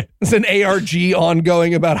 Yeah. It's an ARG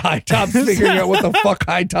ongoing about High Tops, figuring out what the fuck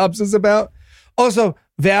High Tops is about. Also,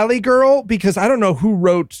 Valley Girl, because I don't know who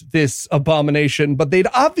wrote this abomination, but they'd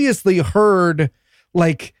obviously heard,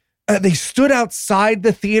 like, they stood outside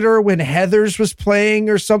the theater when Heathers was playing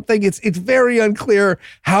or something. It's very unclear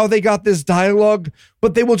how they got this dialogue,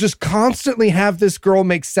 but they will just constantly have this girl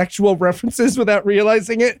make sexual references without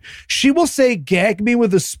realizing it. She will say, gag me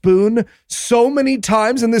with a spoon so many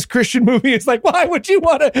times in this Christian movie. It's like, why would you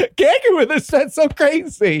want to gag her with a spoon? That's so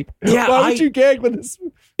crazy. Yeah, why would you gag with a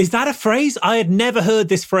spoon? Is that a phrase? I had never heard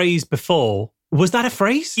this phrase before. Was that a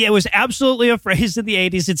phrase? Yeah, it was absolutely a phrase in the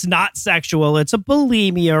 80s. It's not sexual. It's a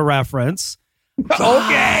bulimia reference.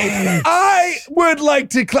 Okay. I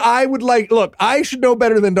would like, look, I should know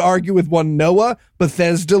better than to argue with one Noah,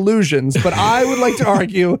 Bethesda Delusions, but I would like to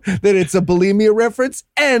argue that it's a bulimia reference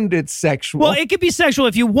and it's sexual. Well, it could be sexual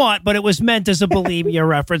if you want, but it was meant as a bulimia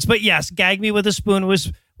reference. But yes, gag me with a spoon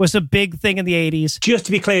was a big thing in the 80s. Just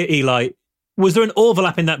to be clear, Eli, was there an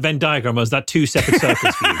overlap in that Venn diagram, or was that two separate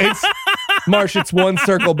circles for you? Marsh, it's one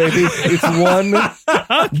circle, baby. It's one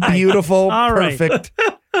beautiful, perfect,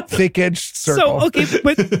 thick-edged circle. So, okay,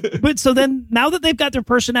 but so then now that they've got their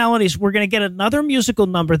personalities, we're going to get another musical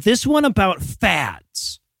number, this one about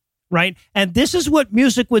fads, right? And this is what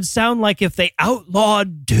music would sound like if they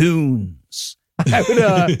outlawed tunes.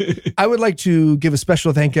 I would like to give a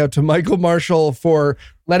special thank you to Michael Marshall for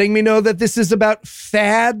letting me know that this is about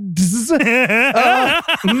fads.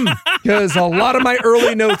 Because a lot of my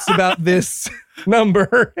early notes about this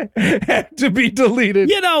number had to be deleted.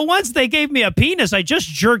 You know, once they gave me a penis, I just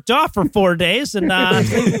jerked off for 4 days and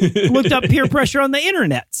looked up peer pressure on the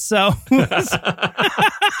internet. So...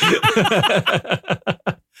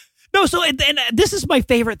 No, so and this is my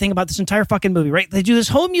favorite thing about this entire fucking movie, right? They do this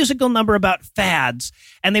whole musical number about fads,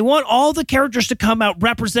 and they want all the characters to come out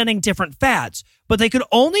representing different fads, but they could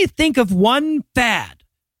only think of one fad,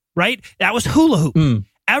 right? That was hula hoop.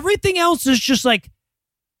 Everything else is just like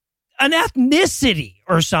an ethnicity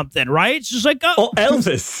or something, right? It's just like or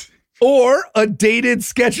Elvis, or a dated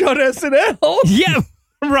sketch on SNL. Yeah,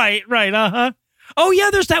 right, uh-huh. Oh, yeah,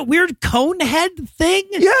 there's that weird cone head thing.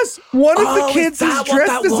 Yes, one of the kids is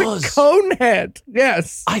dressed as a cone head.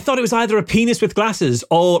 Yes. I thought it was either a penis with glasses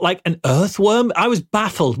or like an earthworm. I was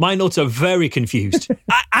baffled. My notes are very confused.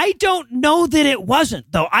 I don't know that it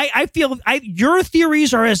wasn't, though. I feel your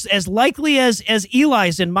theories are as likely as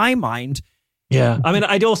Eli's in my mind. Yeah. I mean,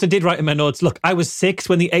 I also did write in my notes, look, I was 6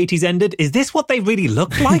 when the 80s ended. Is this what they really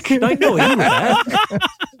looked like? I know you were there.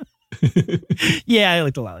 Yeah, I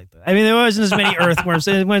looked a lot like that. I mean, there wasn't as many earthworms.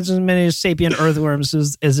 There wasn't as many sapient earthworms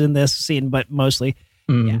as in this scene, but mostly,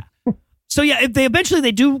 yeah. So yeah, if they eventually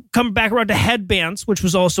do come back around to headbands, which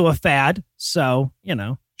was also a fad. So,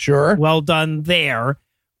 Sure. well done there.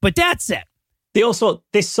 But that's it. They also,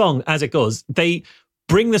 this song, as it goes, they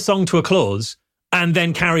bring the song to a close and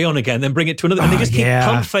then carry on again, then bring it to another. And they just keep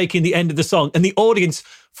pump faking the end of the song. And the audience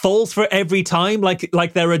falls for it every time,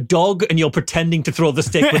 like they're a dog and you're pretending to throw the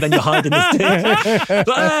stick, but then you're hiding the stick. But,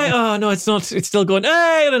 hey, oh, no, it's not. It's still going.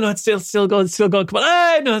 Hey, no, it's still going. It's still going. Come on.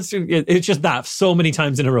 Hey, no, it's just that so many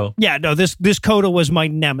times in a row. Yeah, no, this coda was my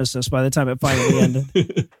nemesis by the time it finally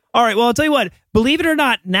ended. All right, well, I'll tell you what. Believe it or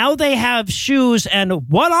not, now they have shoes, and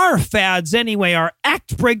what are fads anyway are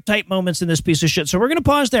act break type moments in this piece of shit. So we're going to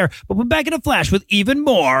pause there, but we're back in a flash with even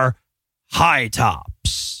more High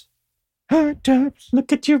Tops. High Tops.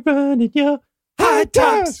 Look at you running your High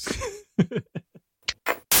Tops.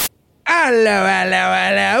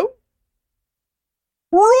 Hello.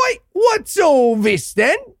 Right, what's all this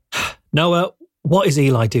then? Noah, what is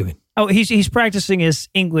Eli doing? Oh, he's practicing his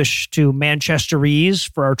English to Manchesterese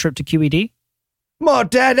for our trip to QED. My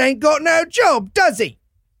dad ain't got no job, does he?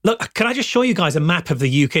 Look, can I just show you guys a map of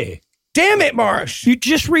the UK? Damn it, Marsh. You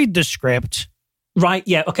just read the script. Right,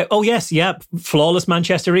 yeah, okay. Oh, yes, yeah, flawless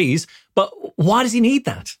Manchesterese. But why does he need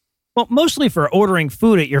that? Well, mostly for ordering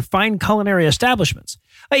food at your fine culinary establishments.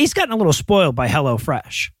 He's gotten a little spoiled by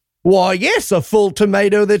HelloFresh. Why, yes, a full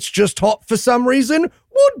tomato that's just hot for some reason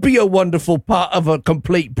would be a wonderful part of a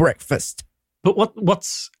complete breakfast. But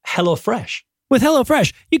what's HelloFresh? With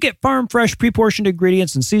HelloFresh, you get farm-fresh, pre-portioned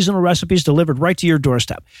ingredients and seasonal recipes delivered right to your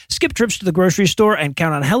doorstep. Skip trips to the grocery store and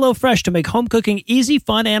count on HelloFresh to make home cooking easy,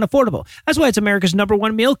 fun, and affordable. That's why it's America's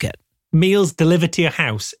 #1 meal kit. Meals delivered to your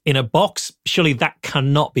house in a box? Surely that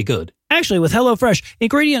cannot be good. Actually, with HelloFresh,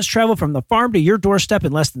 ingredients travel from the farm to your doorstep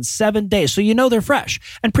in less than 7 days, so you know they're fresh.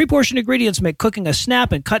 And pre-portioned ingredients make cooking a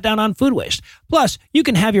snap and cut down on food waste. Plus, you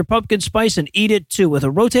can have your pumpkin spice and eat it too with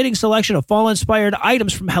a rotating selection of fall-inspired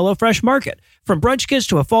items from HelloFresh Market. From brunch kits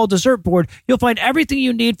to a fall dessert board, you'll find everything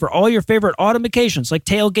you need for all your favorite autumn occasions like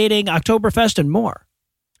tailgating, Oktoberfest, and more.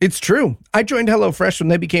 It's true. I joined HelloFresh when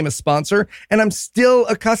they became a sponsor, and I'm still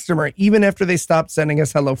a customer even after they stopped sending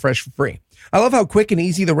us HelloFresh for free. I love how quick and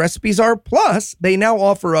easy the recipes are. Plus, they now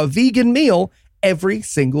offer a vegan meal every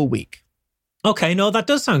single week. Okay, no, that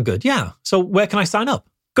does sound good. Yeah. So where can I sign up?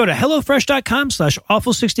 Go to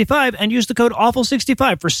HelloFresh.com/awful65 and use the code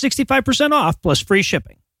awful65 for 65% off plus free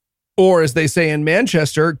shipping. Or as they say in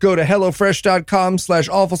Manchester, go to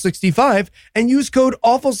HelloFresh.com/awful65 and use code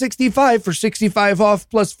awful65 for 65 off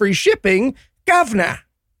plus free shipping. Governor.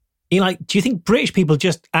 Eli, do you think British people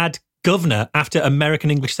just add governor after American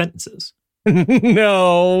English sentences?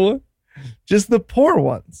 No, just the poor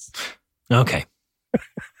ones. Okay.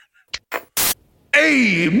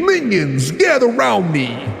 Hey, minions, gather round me.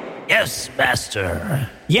 Yes, master.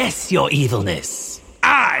 Yes, your evilness.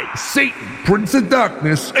 I, Satan, Prince of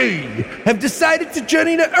Darkness, have decided to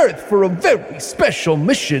journey to Earth for a very special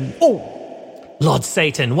mission. Oh, Lord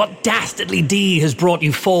Satan, what dastardly deed has brought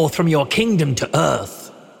you forth from your kingdom to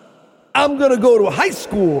Earth? I'm gonna go to high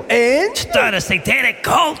school and Start a satanic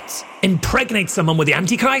cult. Impregnate someone with the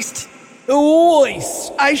Antichrist?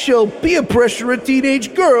 voice. I shall peer pressure a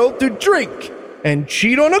teenage girl to drink and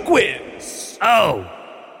cheat on a quiz. Oh.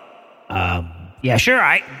 Yeah, sure.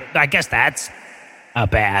 I guess that's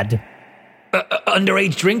bad.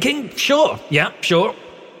 Underage drinking? Sure. Yeah, sure.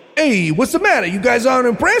 Hey, what's the matter? You guys aren't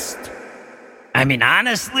impressed? I mean,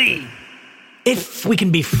 honestly. If we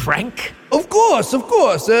can be frank. Of course.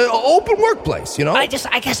 Open workplace, you know? I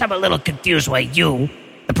guess I'm a little confused why you,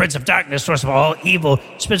 the Prince of Darkness, source of all evil,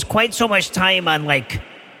 spends quite so much time on,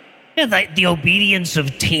 the obedience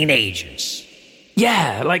of teenagers.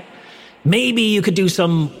 Yeah, maybe you could do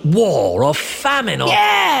some war or famine or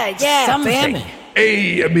something. Famine.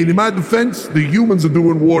 Hey, I mean, in my defense, the humans are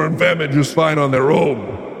doing war and famine just fine on their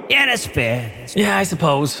own. Yeah, that's fair. Yeah, I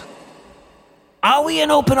suppose. Are we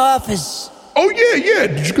in open office? Oh, yeah.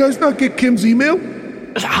 Did you guys not get Kim's email?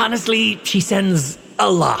 Honestly, she sends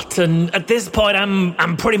a lot, and at this point,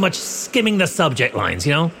 I'm pretty much skimming the subject lines,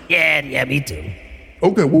 you know? Yeah, me too.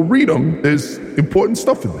 Okay, well, read them. There's important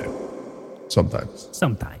stuff in there. Sometimes.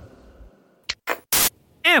 Sometime.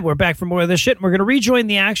 And we're back for more of this shit. And we're going to rejoin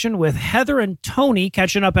the action with Heather and Tony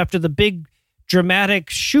catching up after the big dramatic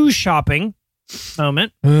shoe shopping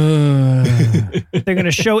moment. They're going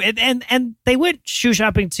to show it. And they went shoe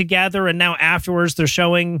shopping together. And now afterwards, they're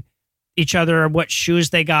showing each other what shoes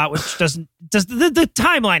they got, which the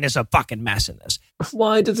timeline is a fucking mess in this.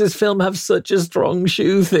 Why does this film have such a strong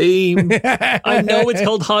shoe theme? I know it's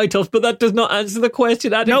called High Tops, but that does not answer the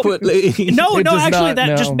question adequately. No, actually,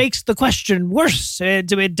 not, just makes the question worse. It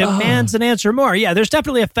demands an answer more. Yeah, there's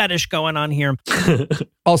definitely a fetish going on here.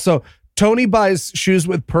 Also, Tony buys shoes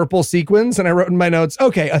with purple sequins, and I wrote in my notes,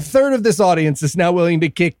 okay, a third of this audience is now willing to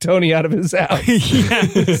kick Tony out of his house.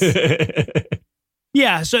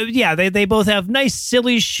 Yeah, so yeah, they both have nice,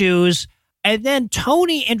 silly shoes. And then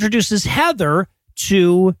Tony introduces Heather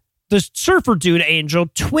to the surfer dude angel,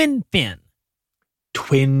 Twin Fin.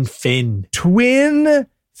 Twin Fin. Twin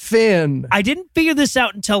Fin. I didn't figure this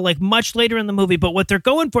out until like much later in the movie, but what they're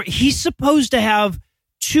going for, he's supposed to have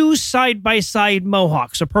 2 side-by-side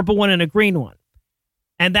mohawks, a purple one and a green one.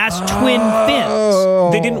 And that's Twin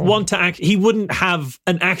Fins. They didn't want to he wouldn't have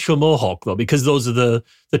an actual mohawk, though, because those are the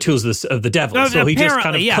tools of the devil. No, so he just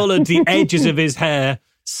kind of colored the edges of his hair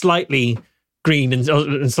slightly green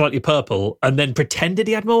and slightly purple, and then pretended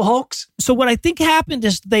he had mohawks. So what I think happened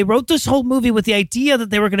is they wrote this whole movie with the idea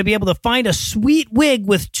that they were going to be able to find a sweet wig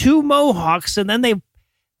with 2 mohawks, and then they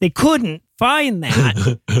couldn't find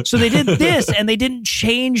that. So they did this, and they didn't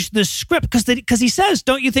change the script because he says,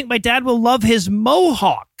 don't you think my dad will love his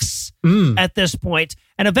mohawks at this point?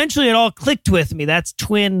 And eventually it all clicked with me. That's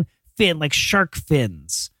Twin Fin, like shark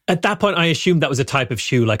fins. At that point, I assumed that was a type of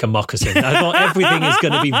shoe, like a moccasin. I thought everything is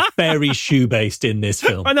going to be very shoe-based in this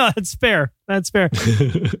film. Oh, no, that's fair. That's fair.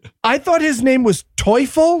 I thought his name was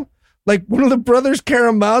Teufel, like one of the brothers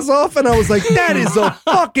Karamazov, and I was like, that is a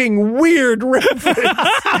fucking weird reference.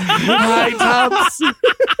 High tops.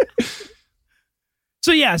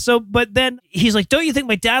 But then he's like, don't you think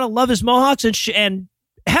my dad will love his mohawks? And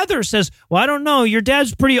Heather says, well, I don't know. Your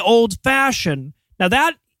dad's pretty old-fashioned. Now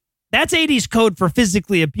that's 80s code for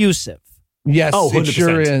physically abusive. Yes, it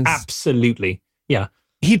sure is. Absolutely. Yeah.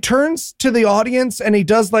 He turns to the audience and he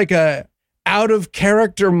does like a out of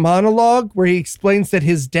character monologue where he explains that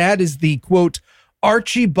his dad is the, quote,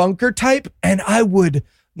 Archie Bunker type. And I would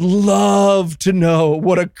love to know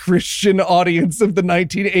what a Christian audience of the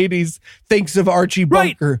 1980s thinks of Archie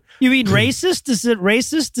Bunker. Right. You mean racist? Is it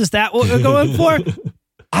racist? Is that what we're going for?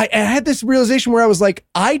 I had this realization where I was like,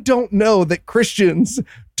 I don't know that Christians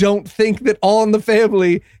don't think that All in the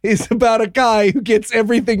Family is about a guy who gets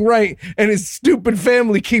everything right and his stupid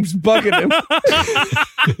family keeps bugging him.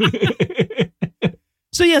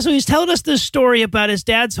 So he's telling us this story about his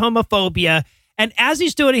dad's homophobia. And as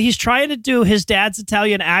he's doing it, he's trying to do his dad's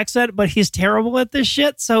Italian accent, but he's terrible at this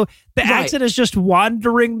shit. So the accent is just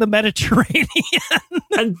wandering the Mediterranean.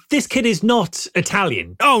 And this kid is not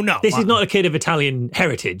Italian. Oh, no. This is not a kid of Italian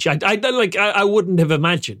heritage. I wouldn't have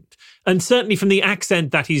imagined. And certainly from the accent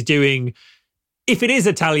that he's doing, if it is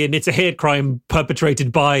Italian, it's a hate crime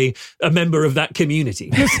perpetrated by a member of that community.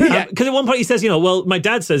 Because at one point he says, well, my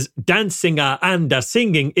dad says dancing and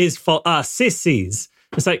singing is for us sissies.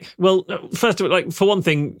 It's like, well, first of all, like, for one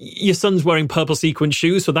thing, your son's wearing purple sequin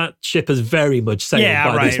shoes, so that ship has very much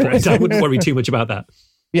sailed by this point. I wouldn't worry too much about that.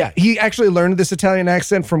 Yeah, he actually learned this Italian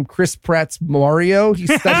accent from Chris Pratt's Mario. He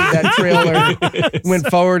studied that trailer, went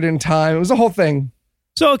forward in time. It was a whole thing.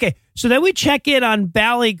 So then we check in on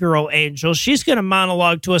Valley Girl Angel. She's going to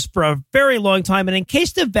monologue to us for a very long time. And in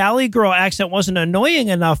case the Valley Girl accent wasn't annoying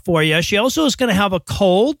enough for you, she also is going to have a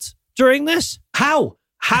cold during this.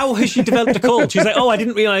 How has she developed a cold? She's like, I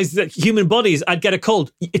didn't realize that human bodies, I'd get a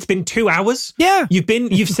cold. It's been 2 hours. Yeah.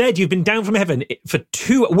 You've said you've been down from heaven for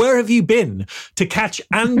 2. Where have you been to catch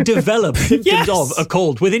and develop symptoms of a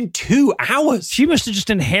cold within 2 hours? She must have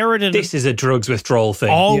just inherited this is a drugs withdrawal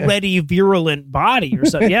thing. Already virulent body or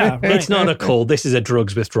something. Yeah. Right. It's not a cold. This is a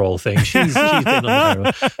drugs withdrawal thing. She's been on the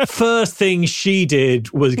heroin. First thing she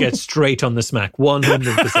did was get straight on the smack.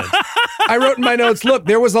 100%. I wrote in my notes, look,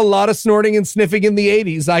 there was a lot of snorting and sniffing in the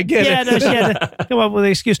 80s. I get it. No, she had to come up with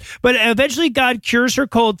an excuse. But eventually God cures her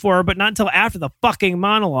cold for her, but not until after the fucking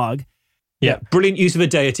monologue. Yeah, brilliant use of a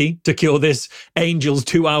deity to cure this angel's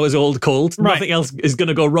 2 hours old cold. Right. Nothing else is going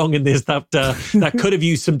to go wrong in this that could have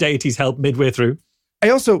used some deity's help midway through. I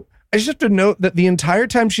just have to note that the entire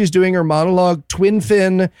time she's doing her monologue, Twin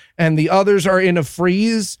Fin and the others are in a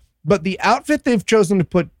freeze. But the outfit they've chosen to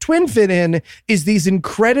put Twin Fin in is these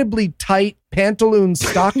incredibly tight pantaloon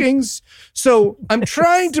stockings. So I'm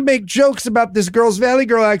trying to make jokes about this girl's Valley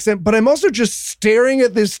Girl accent, but I'm also just staring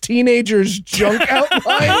at this teenager's junk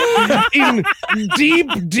outline in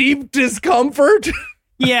deep, deep discomfort.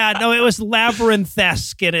 Yeah, no, it was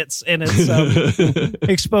labyrinthesque in its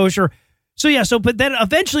exposure. But then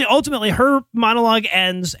eventually, ultimately, her monologue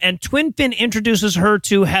ends and Twin Fin introduces her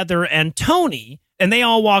to Heather and Tony. And they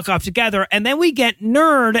all walk off together. And then we get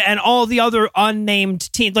Nerd and all the other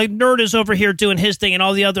unnamed teens. Like, Nerd is over here doing his thing, and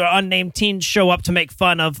all the other unnamed teens show up to make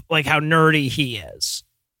fun of, like, how nerdy he is.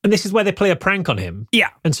 And this is where they play a prank on him. Yeah.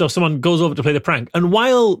 And so someone goes over to play the prank. And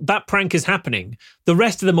while that prank is happening, the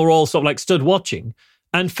rest of them are all sort of, like, stood watching.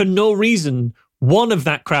 And for no reason, one of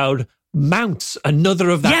that crowd mounts another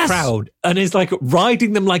of that crowd and is like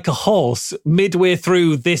riding them like a horse midway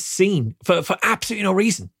through this scene for absolutely no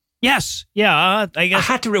reason. Yes. Yeah, I guess. I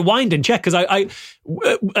had to rewind and check because I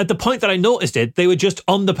at the point that I noticed it, they were just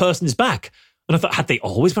on the person's back. And I thought, had they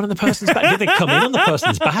always been on the person's back? Did they come in on the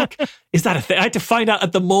person's back? Is that a thing? I had to find out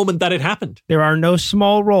at the moment that it happened. There are no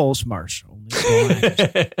small roles, Marshall. Only small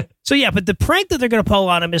actors. So yeah, but the prank that they're going to pull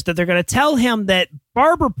on him is that they're going to tell him that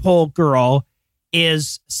barber pole girl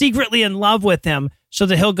is secretly in love with him so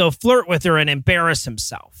that he'll go flirt with her and embarrass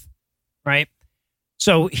himself. Right?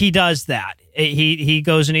 So he does that. He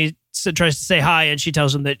goes and he tries to say hi, and she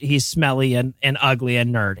tells him that he's smelly and ugly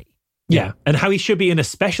and nerdy. Yeah, and how he should be in a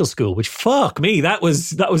special school, which, fuck me, that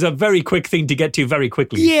was a very quick thing to get to very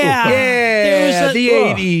quickly. Yeah, the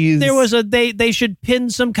 80s. There was they should pin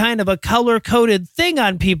some kind of a color-coded thing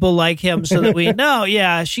on people like him so that we know,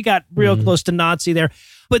 she got real close to Nazi there.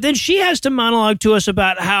 But then she has to monologue to us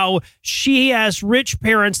about how she has rich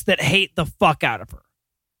parents that hate the fuck out of her.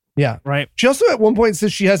 Yeah. Right. She also at one point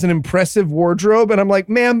says she has an impressive wardrobe. And I'm like,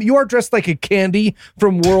 ma'am, you are dressed like a candy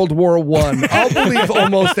from World War I. I'll believe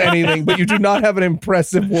almost anything, but you do not have an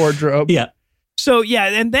impressive wardrobe. Yeah. So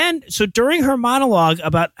during her monologue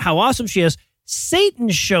about how awesome she is, Satan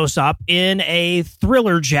shows up in a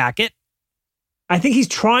Thriller jacket. I think he's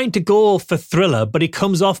trying to go for Thriller, but he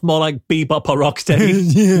comes off more like Bebop or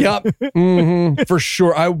Rocksteady. Yep. Mm-hmm. For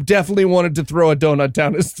sure. I definitely wanted to throw a donut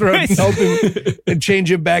down his throat and help him and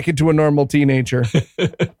change him back into a normal teenager.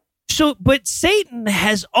 So, but Satan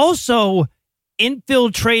has also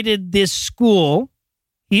infiltrated this school.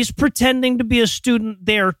 He's pretending to be a student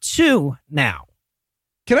there too now.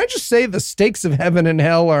 Can I just say the stakes of heaven and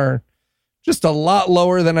hell are just a lot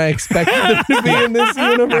lower than I expected them to be in this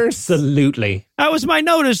universe. Absolutely. That was my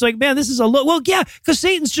notice. Like, man, this is well, yeah, because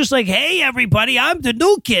Satan's just like, hey, everybody, I'm the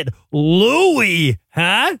new kid, Louie,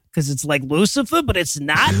 huh? Because it's like Lucifer, but it's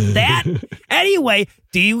not that. Anyway,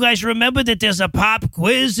 do you guys remember that there's a pop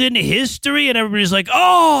quiz in history? And everybody's like,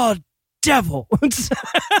 oh, devil.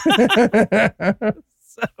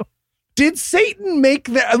 Did Satan make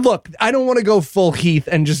that? Look, I don't want to go full Heath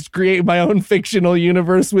and just create my own fictional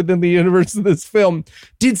universe within the universe of this film.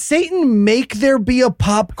 Did Satan make there be a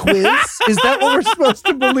pop quiz? Is that what we're supposed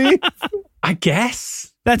to believe? I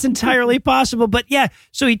guess. That's entirely possible. But yeah,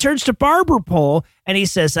 so he turns to Barber Pole and he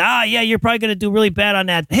says, you're probably going to do really bad on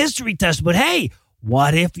that history test. But hey,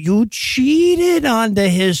 what if you cheated on the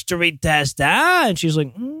history test? And she's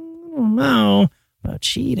like, no, about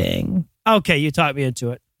cheating. Okay, you talked me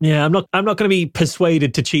into it. Yeah, I'm not going to be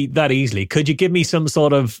persuaded to cheat that easily. Could you give me some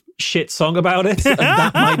sort of shit song about it? And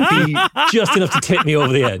that might be just enough to tip me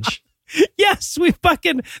over the edge. Yes,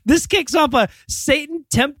 this kicks off a Satan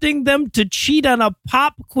tempting them to cheat on a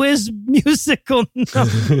pop quiz musical number.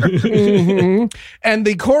 Mm-hmm. And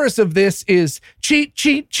the chorus of this is cheat,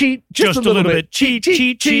 cheat, cheat, just a little bit. Cheat,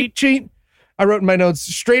 cheat, cheat, cheat. I wrote in my notes,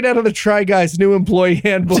 straight out of the Try Guys new employee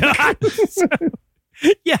handbook.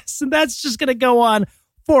 Yes, and that's just going to go on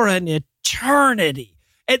for an eternity.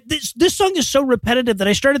 And this song is so repetitive that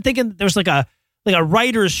I started thinking that there's like a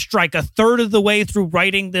writer's strike a third of the way through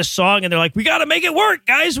writing this song, and they're like, we got to make it work,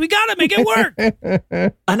 guys. We got to make it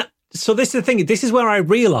work. And so this is the thing. This is where I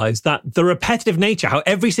realized that the repetitive nature, how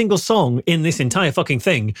every single song in this entire fucking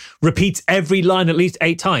thing repeats every line at least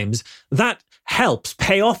 8 times, that helps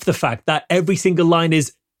pay off the fact that every single line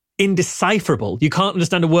is indecipherable. You can't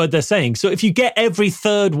understand a word they're saying. So if you get every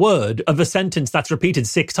third word of a sentence that's repeated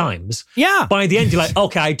 6 times, by the end you're like,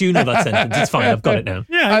 okay, I do know that sentence. It's fine. I've got it now.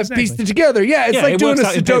 Yeah, I've pieced it together. Yeah, it's like doing a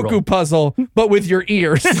Sudoku puzzle, but with your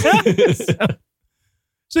ears.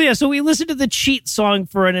 So we listen to the cheat song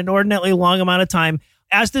for an inordinately long amount of time.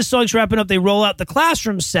 As this song's wrapping up, they roll out the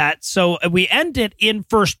classroom set. So we end it in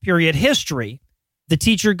first period history. The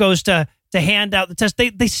teacher goes to hand out the test.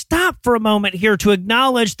 They stop for a moment here to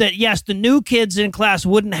acknowledge that, yes, the new kids in class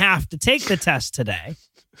wouldn't have to take the test today.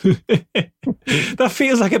 That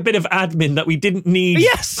feels like a bit of admin that we didn't need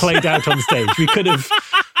played out on stage.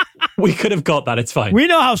 We could have got that. It's fine. We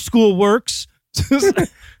know how school works. Of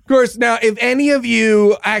course, now, if any of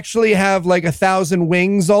you actually have like 1,000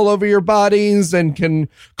 wings all over your bodies and can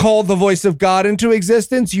call the voice of God into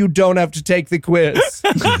existence, you don't have to take the quiz.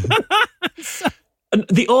 And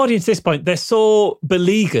the audience at this point, they're so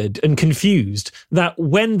beleaguered and confused that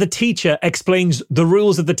when the teacher explains the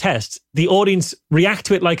rules of the test, the audience react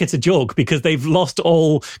to it like it's a joke because they've lost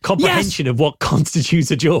all comprehension of what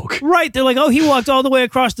constitutes a joke. Right. They're like, oh, he walked all the way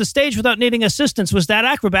across the stage without needing assistance. Was that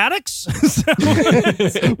acrobatics?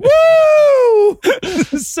 Woo!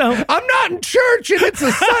 So I'm not in church and it's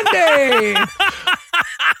a Sunday.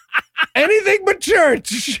 Anything but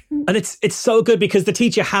church. And it's so good because the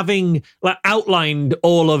teacher, having like outlined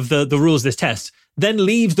all of the rules of this test, then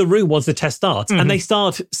leaves the room once the test starts, and they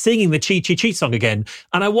start singing the Cheat, Cheat, Cheat song again.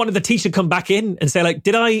 And I wanted the teacher to come back in and say, like,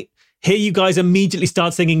 did I hear you guys immediately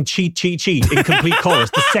start singing Cheat, Cheat, Cheat in complete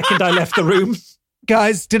chorus the second I left the room?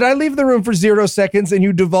 Guys, did I leave the room for 0 seconds and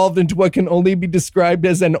you devolved into what can only be described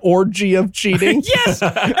as an orgy of cheating? Yes.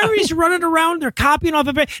 Everybody's running around. They're copying off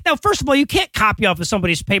of it. Now, first of all, you can't copy off of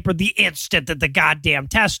somebody's paper the instant that the goddamn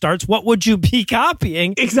test starts. What would you be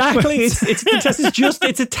copying? Exactly. The test is just,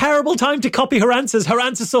 it's a terrible time to copy her answers. Her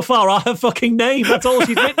answers so far are her fucking name. That's all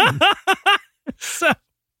she's written. So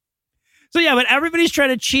yeah, but everybody's trying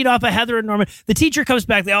to cheat off of Heather and Norman. The teacher comes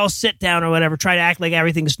back. They all sit down or whatever, try to act like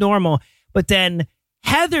everything's normal. But then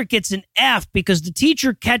Heather gets an F because the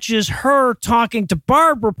teacher catches her talking to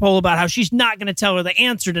Barbara Pole about how she's not going to tell her the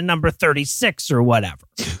answer to number 36 or whatever.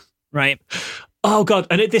 Right? Oh, God.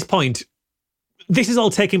 And at this point, this is all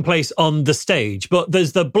taking place on the stage, but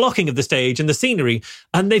there's the blocking of the stage and the scenery,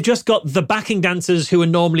 and they've just got the backing dancers who are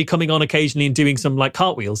normally coming on occasionally and doing some like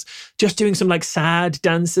cartwheels, just doing some like sad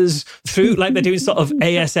dances through, like they're doing sort of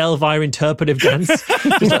ASL via interpretive dance. Just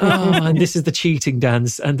like, oh, and this is the cheating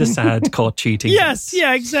dance and the sad caught cheating. Yes, dance.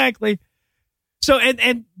 yeah, exactly. So,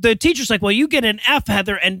 and the teacher's like, well, you get an F,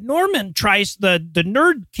 Heather, and Norman tries, the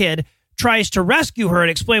nerd kid tries to rescue her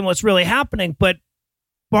and explain what's really happening, but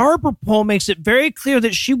Barbara Pole makes it very clear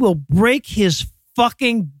that she will break his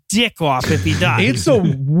fucking dick off if he dies. It's a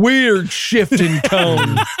weird shift in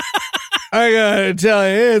tone. I gotta tell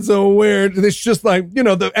you, it's a weird. It's just like, you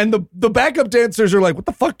know, the backup dancers are like, what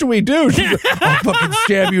the fuck do we do? She's like, I'll fucking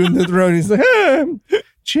stab you in the throat. He's like,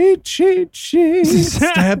 cheat, cheat, cheat,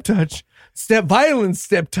 stab touch, violent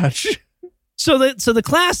step touch. So the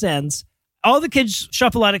class ends. All the kids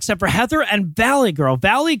shuffle out except for Heather and Valley Girl.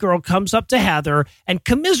 Valley Girl comes up to Heather and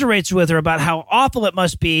commiserates with her about how awful it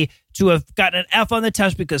must be to have gotten an F on the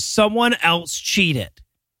test because someone else cheated,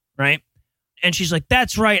 right? And she's like,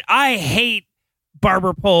 that's right. I hate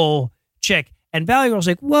Barbara Pole chick. And Valley Girl's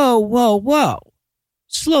like, whoa, whoa, whoa.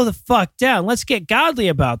 Slow the fuck down. Let's get godly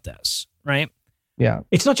about this, right? Yeah.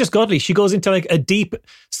 It's not just godly. She goes into like a deep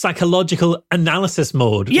psychological analysis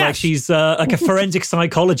mode. Yes. Like she's like a forensic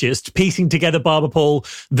psychologist piecing together Barbara Pole,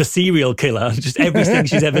 the serial killer, just everything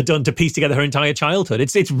she's ever done to piece together her entire childhood.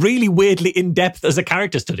 It's really weirdly in-depth as a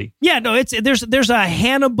character study. Yeah, no, there's a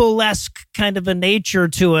Hannibal-esque kind of a nature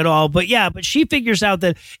to it all. But yeah, but she figures out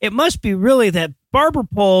that it must be really that Barbara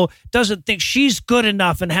Pole doesn't think she's good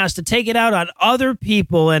enough and has to take it out on other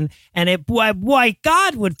people, and why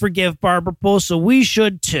God would forgive Barbara Pole, so we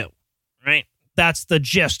should too, right? That's the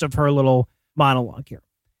gist of her little monologue here.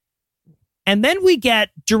 And then we get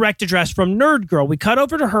direct address from Nerd Girl. We cut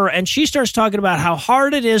over to her, and she starts talking about how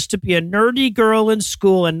hard it is to be a nerdy girl in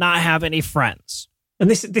school and not have any friends. And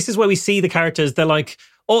this is where we see the characters. They're like,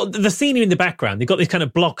 or the scenery in the background, they've got these kind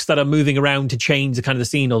of blocks that are moving around to change the kind of the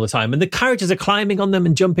scene all the time. And the characters are climbing on them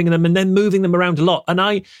and jumping on them and then moving them around a lot. And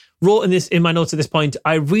I wrote in my notes at this point,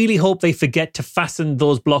 I really hope they forget to fasten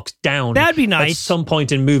those blocks down. That'd be nice. At some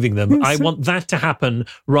point in moving them. I want that to happen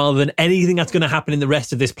rather than anything that's going to happen in the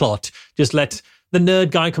rest of this plot. Just let the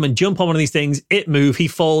nerd guy come and jump on one of these things, it move, he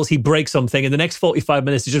falls, he breaks something, and the next 45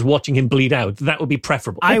 minutes is just watching him bleed out. That would be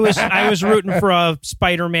preferable. I was rooting for a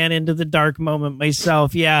Spider-Man Into the Dark moment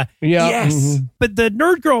myself, yeah. Yes. Mm-hmm. But the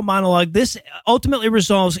Nerd Girl monologue, this ultimately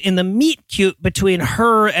resolves in the meet cute between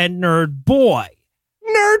her and Nerd Boy.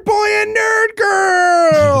 Nerd Boy and Nerd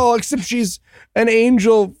Girl! Except she's an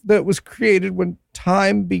angel that was created when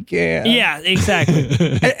time began. Yeah, exactly.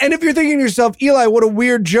 And if you're thinking to yourself, Eli, what a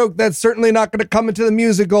weird joke, that's certainly not going to come into the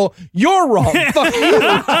musical, you're wrong. Fuck you.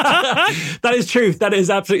 That is true. That is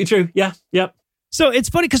absolutely true. Yeah. Yep. So it's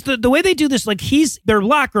funny because the way they do this, like they're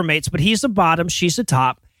locker mates, but he's the bottom, she's the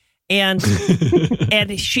top. And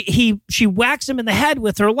and she whacks him in the head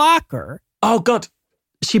with her locker. Oh, God.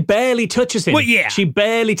 She barely touches him. Well, yeah. She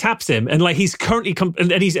barely taps him. And like he's currently,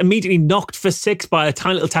 and he's immediately knocked for 6 by a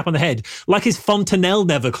tiny little tap on the head. Like his fontanelle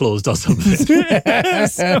never closed or something.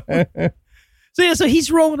 So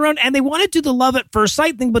he's rolling around and they want to do the love at first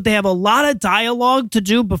sight thing, but they have a lot of dialogue to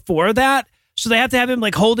do before that. So they have to have him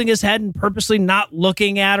like holding his head and purposely not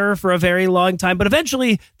looking at her for a very long time. But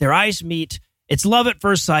eventually their eyes meet. It's love at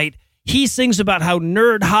first sight. He sings about how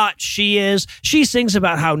nerd hot she is. She sings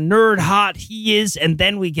about how nerd hot he is. And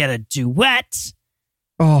then we get a duet.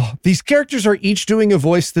 Oh, these characters are each doing a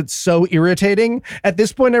voice that's so irritating. At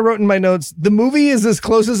this point, I wrote in my notes, the movie is as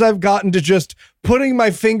close as I've gotten to just putting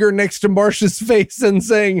my finger next to Marcia's face and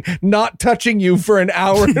saying, not touching you for an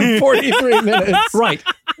hour and 43 minutes. Right.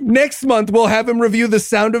 Next month, we'll have him review The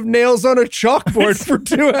Sound of Nails on a Chalkboard for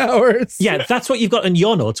 2 hours. Yeah, that's what you've got in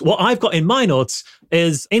your notes. What I've got in my notes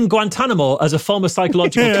is in Guantanamo, as a form of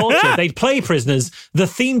psychological torture, they'd play prisoners the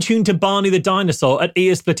theme tune to Barney the Dinosaur at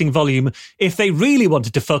ear-splitting volume. If they really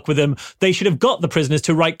wanted to fuck with them, they should have got the prisoners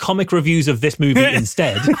to write comic reviews of this movie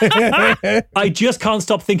instead. I just can't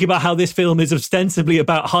stop thinking about how this film is ostensibly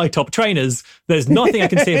about high-top trainers. There's nothing I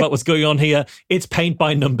can say about what's going on here. It's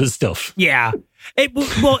paint-by-numbers stuff. Yeah.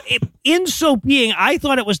 In so being, I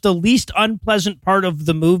thought it was the least unpleasant part of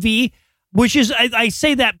the movie, which is, I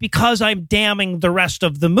say that because I'm damning the rest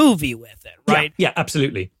of the movie with it, right? Yeah,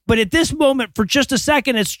 absolutely. But at this moment, for just a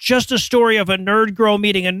second, it's just a story of a nerd girl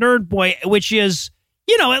meeting a nerd boy, which is,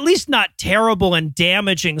 at least not terrible and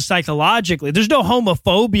damaging psychologically. There's no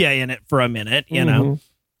homophobia in it for a minute, you know?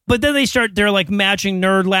 But then they're like matching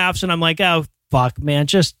nerd laughs, and I'm like, oh, fuck, man,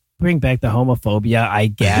 just bring back the homophobia, I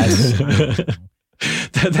guess.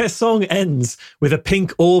 Their song ends with a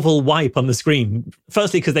pink oval wipe on the screen.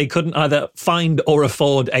 Firstly, because they couldn't either find or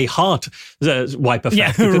afford a heart wipe effect.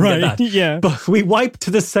 Yeah, They couldn't right. get that. Yeah. But we wiped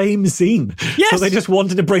to the same scene. Yes. So they just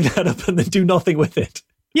wanted to bring that up and then do nothing with it.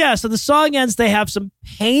 Yeah, so the song ends. They have some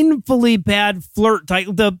painfully bad flirt.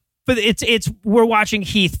 But it's we're watching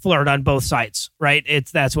Heath flirt on both sides, right?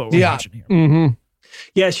 That's what we're watching here. Mm-hmm.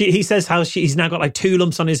 Yeah, he says how he's now got like 2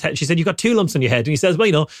 lumps on his head. She said, "You got 2 lumps on your head," and he says,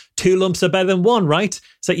 "Well, 2 lumps are better than 1, right?"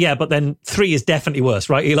 So yeah, but then 3 is definitely worse,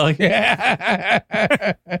 right, Eli?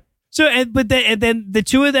 So, and then the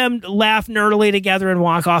two of them laugh nerdily together and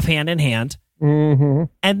walk off hand in hand. Mm-hmm.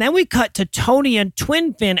 And then we cut to Tony and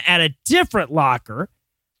Twin Fin at a different locker.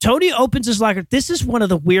 Tony opens his locker. This is one of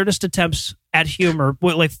the weirdest attempts at humor,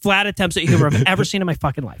 like flat attempts at humor I've ever seen in my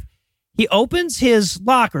fucking life. He opens his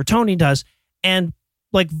locker, Tony does, and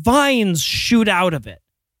like vines shoot out of it.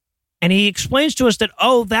 And he explains to us that,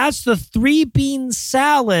 that's the 3-bean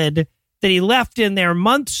salad that he left in there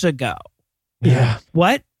months ago. Yeah.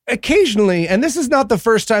 What? Occasionally, and this is not the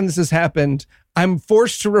first time this has happened, I'm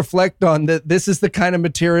forced to reflect on that this is the kind of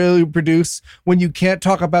material you produce when you can't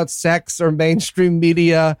talk about sex or mainstream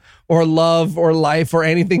media or love or life or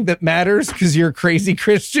anything that matters because you're crazy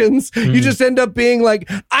Christians. You just end up being like,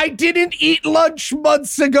 I didn't eat lunch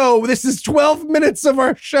months ago. This is 12 minutes of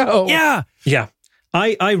our show. Yeah. Yeah.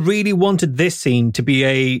 I really wanted this scene to be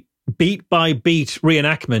a beat-by-beat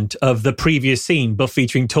reenactment of the previous scene, but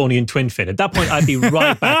featuring Tony and Twin Fin. At that point, I'd be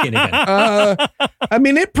right back in again. I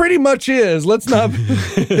mean, it pretty much is. Let's not...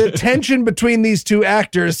 The tension between these two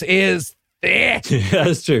actors is thick.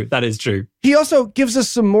 That's true. That is true. He also gives us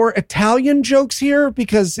some more Italian jokes here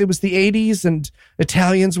because it was the 80s and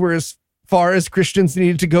Italians were as far as Christians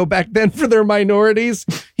needed to go back then for their minorities.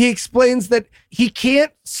 He explains that he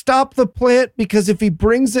can't stop the plant because if he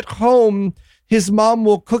brings it home, his mom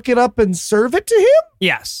will cook it up and serve it to him?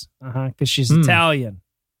 Yes. Because she's Italian.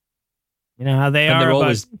 You know how they and are. They're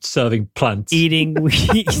always serving plants. Eating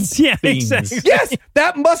weeds. Yeah, Beans. exactly. Yes,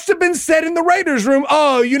 that must have been said in the writer's room.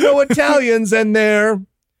 Oh, Italians and their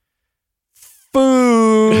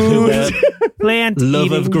food. Plant Love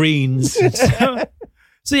eating. of greens.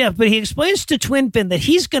 So yeah, but he explains to Twin Fin that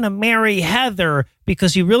he's going to marry Heather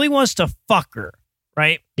because he really wants to fuck her,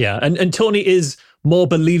 right? Yeah, and Tony is more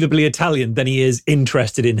believably Italian than he is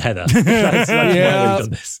interested in Heather. That's why we've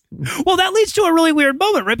done this. Well, that leads to a really weird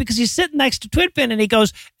moment, right? Because he's sitting next to Twin Fin and he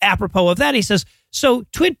goes, apropos of that, he says, so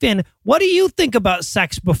Twin Fin, what do you think about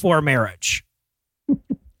sex before marriage?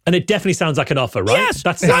 And it definitely sounds like an offer, right? Yes,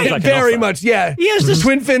 that sounds like Very an offer. much, yeah. He has this.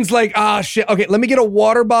 Twin Fin's like, shit. Okay, let me get a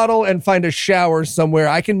water bottle and find a shower somewhere.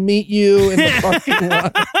 I can meet you in the parking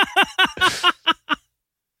lot.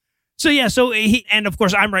 So yeah, and of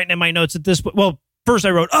course I'm writing in my notes at this point. Well, first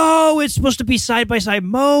I wrote, it's supposed to be side-by-side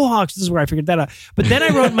mohawks. This is where I figured that out. But then I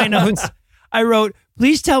wrote in my notes,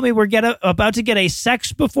 please tell me we're about to get a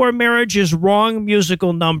sex before marriage is wrong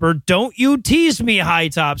musical number. Don't you tease me, High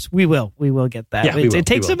Tops. We will get that. Yeah, It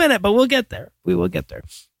takes a minute, but we'll get there. We will get there.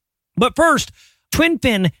 But first, Twin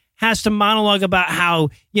Fin has to monologue about how,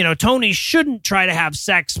 Tony shouldn't try to have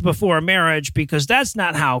sex before marriage because that's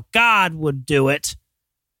not how God would do it.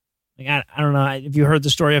 I don't know if you heard the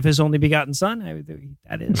story of his only begotten son.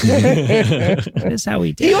 That is how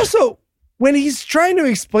he did. He also, when he's trying to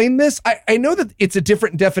explain this, I know that it's a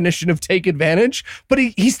different definition of take advantage, but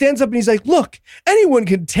he stands up and he's like, look, anyone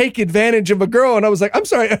can take advantage of a girl. And I was like, I'm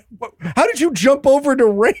sorry, how did you jump over to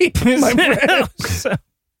rape, my friend?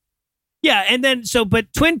 Yeah, and then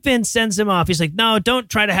but Twin Fin sends him off. He's like, no, don't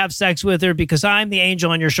try to have sex with her because I'm the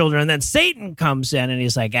angel on your shoulder. And then Satan comes in and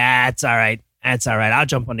he's like, it's all right. That's all right. I'll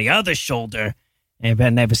jump on the other shoulder. I've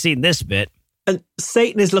never seen this bit. And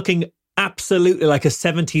Satan is looking absolutely like a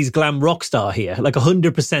 70s glam rock star here, like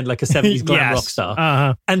 100% like a 70s glam rock star.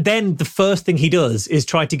 Uh-huh. And then the first thing he does is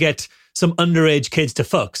try to get some underage kids to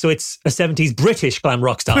fuck. So it's a 70s British glam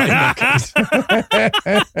rock star in that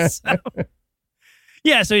case.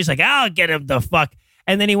 So he's like, I'll get him the fuck.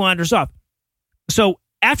 And then he wanders off. So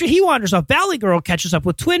after he wanders off, Valley Girl catches up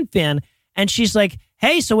with Twin Fin and she's like,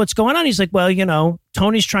 hey, so what's going on? He's like, well,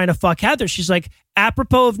 Tony's trying to fuck Heather. She's like,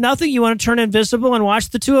 apropos of nothing, you want to turn invisible and watch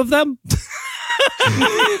the two of them?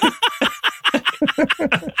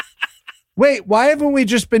 Wait, why haven't we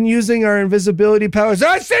just been using our invisibility powers?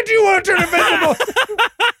 I said you want to turn invisible.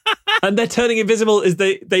 And they're turning invisible is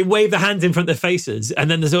they wave their hands in front of their faces, and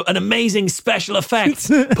then there's an amazing special effect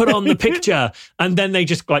put on the picture, and then they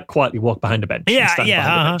just like quietly walk behind a bench.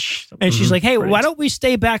 Bench. And she's like, hey, why don't we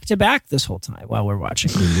stay back to back this whole time while we're watching?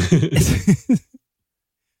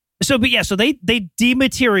 So they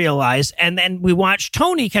dematerialize, and then we watch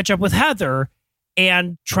Tony catch up with Heather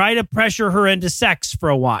and try to pressure her into sex for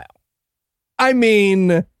a while. I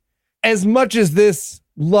mean, as much as this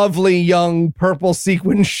lovely young purple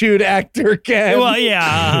sequin shoot actor can. Well,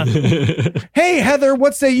 yeah. Hey, Heather,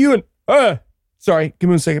 what say you and... sorry, give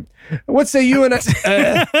me a second. What say you and...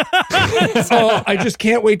 I just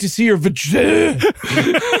can't wait to see your vagina.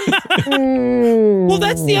 Well,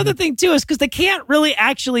 that's the other thing, too, is because they can't really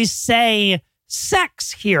actually say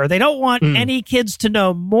sex here. They don't want any kids to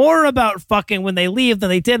know more about fucking when they leave than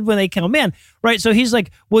they did when they come in, right? So he's like,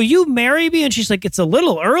 will you marry me? And she's like, it's a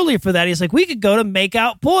little early for that. He's like, we could go to make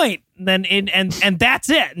out point. And then and that's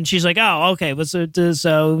it. And she's like, oh, okay. Well, so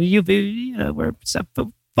we're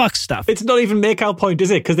fuck stuff. It's not even make out point, is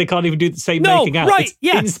it? Because they can't even do the same making out. Right,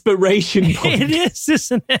 it's inspiration point. It is,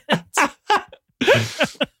 isn't it?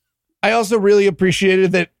 I also really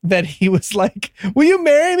appreciated that he was like, will you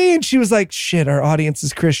marry me? And she was like, shit, our audience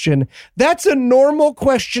is Christian. That's a normal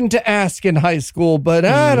question to ask in high school, but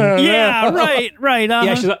I don't know. Yeah, right.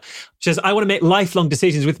 Yeah, she says, I want to make lifelong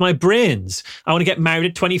decisions with my brains. I want to get married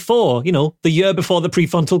at 24, the year before the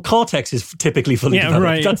prefrontal cortex is typically fully developed.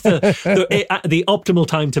 Right. That's the optimal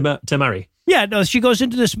time to marry. Yeah, no, she goes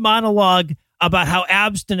into this monologue about how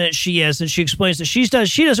abstinent she is, and she explains that she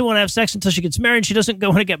doesn't want to have sex until she gets married. She doesn't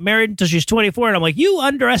want to get married until she's 24. And I'm like, you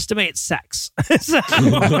underestimate sex.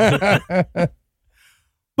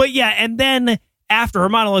 But yeah, and then after her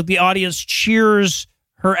monologue, the audience cheers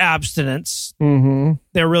her abstinence. Mm-hmm.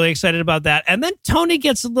 They're really excited about that. And then Tony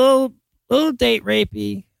gets a little date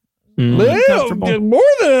rapey. More than a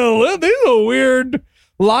little. This is a weird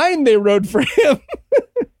line they wrote for him.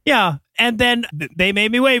 Yeah. And then they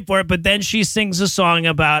made me wait for it, but then she sings a song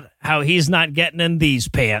about how he's not getting in these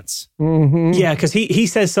pants. Mm-hmm. Yeah, because he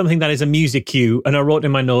says something that is a music cue, and I wrote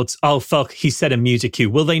in my notes, oh, fuck, he said a music cue.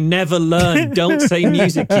 Will they never learn? Don't say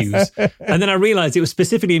music cues. And then I realized it was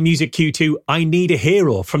specifically a music cue to I Need a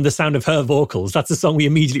Hero from The Sound of Her Vocals. That's the song we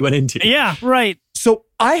immediately went into. Yeah, right. So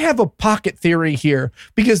I have a pocket theory here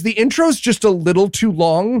because the intro's just a little too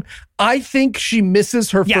long. I think she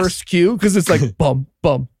misses her first cue because it's like bum,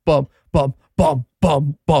 bum, bum, bum, bum, bum,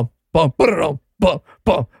 bum, bum, bum, bum,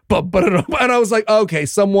 bum, bum, and I was like, okay,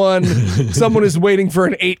 someone is waiting for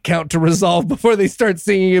an 8 count to resolve before they start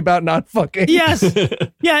singing about not fucking. Yes.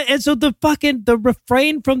 Yeah, and so the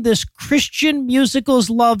refrain from this Christian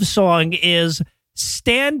musicals love song is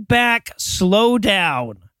stand back, slow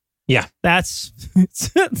down. Yeah. That's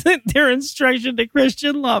their instruction to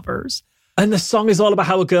Christian lovers. And the song is all about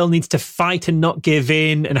how a girl needs to fight and not give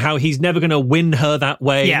in and how he's never going to win her that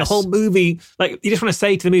way. Yes. And the whole movie, like, you just want to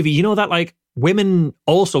say to the movie, that, like, women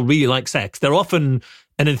also really like sex. They're often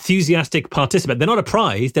an enthusiastic participant. They're not a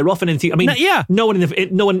prize. They're often no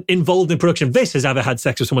one involved in production of this has ever had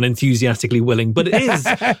sex with someone enthusiastically willing, but it is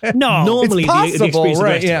normally the experience of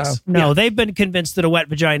right? Yeah. No, they've been convinced that a wet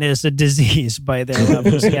vagina is a disease by their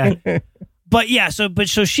levels. Yeah. But yeah, so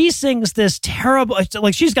she sings this terrible,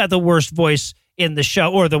 like she's got the worst voice in the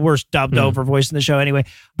show, or the worst dubbed over voice in the show anyway.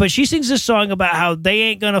 But she sings this song about how they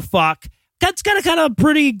ain't gonna fuck. That's got a kind of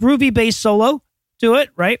pretty groovy bass solo to it,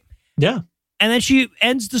 right? Yeah. And then she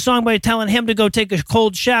ends the song by telling him to go take a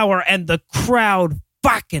cold shower, and the crowd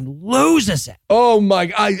fucking loses it. Oh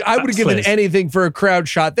my! I would have given anything for a crowd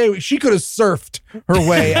shot. She could have surfed her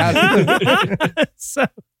way out of it. So.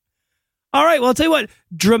 All right, well, I'll tell you what,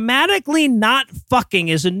 dramatically not fucking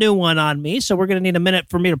is a new one on me, so we're going to need a minute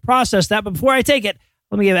for me to process that. But before I take it,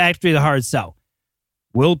 let me give Actory the hard sell.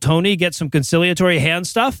 Will Tony get some conciliatory hand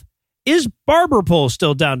stuff? Is Barber Pole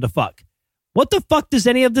still down to fuck? What the fuck does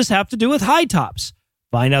any of this have to do with high tops?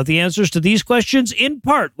 Find out the answers to these questions in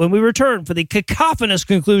part when we return for the cacophonous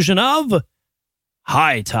conclusion of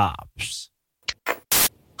High Tops.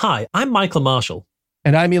 Hi, I'm Michael Marshall.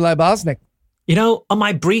 And I'm Eli Bosnick. You know, on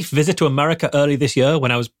my brief visit to America early this year,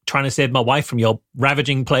 when I was trying to save my wife from your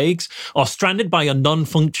ravaging plagues or stranded by your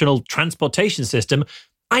non-functional transportation system,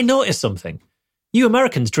 I noticed something. You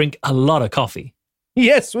Americans drink a lot of coffee.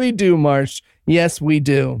 Yes, we do, Marsh. Yes, we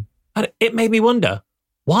do. And it made me wonder,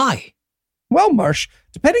 why? Well, Marsh,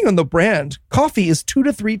 depending on the brand, coffee is 2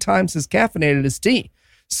 to 3 times as caffeinated as tea.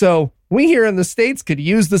 So we here in the States could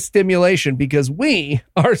use the stimulation because we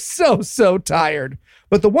are so tired.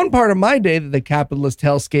 But the one part of my day that the capitalist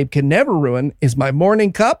hellscape can never ruin is my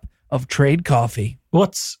morning cup of Trade Coffee.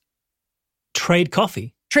 What's Trade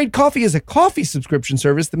Coffee? Trade Coffee is a coffee subscription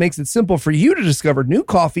service that makes it simple for you to discover new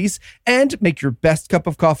coffees and make your best cup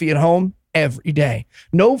of coffee at home every day.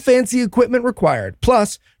 No fancy equipment required.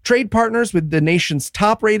 Plus, Trade partners with the nation's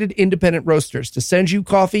top-rated independent roasters to send you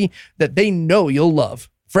coffee that they know you'll love,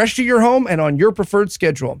 fresh to your home and on your preferred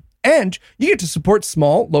schedule. And you get to support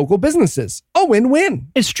small, local businesses. A win-win.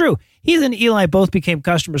 It's true. Heath and Eli both became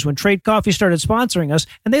customers when Trade Coffee started sponsoring us,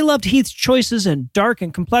 and they loved Heath's choices in dark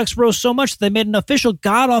and complex roasts so much that they made an official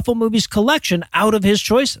God Awful Movies collection out of his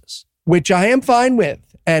choices. Which I am fine with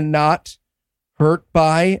and not hurt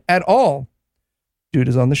by at all. Dude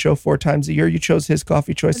is on the show 4 times a year. You chose his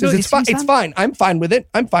coffee choices. No, it's fine. It's fine. I'm fine with it.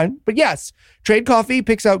 I'm fine. But yes, Trade Coffee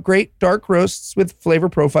picks out great dark roasts with flavor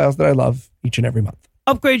profiles that I love each and every month.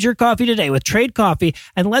 Upgrade your coffee today with Trade Coffee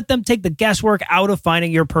and let them take the guesswork out of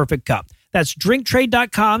finding your perfect cup. That's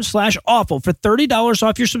drinktrade.com/awful for $30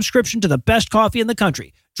 off your subscription to the best coffee in the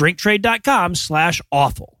country.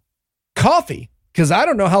 Drinktrade.com/awful. Coffee? Because I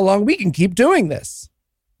don't know how long we can keep doing this.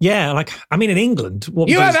 Yeah, like, I mean, in England...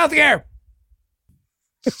 You have out the air!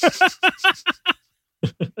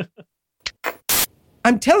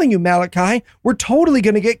 I'm telling you, Malachi, we're totally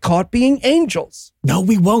going to get caught being angels. No,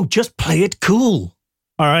 we won't. Just play it cool.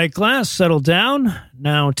 All right, class, settle down.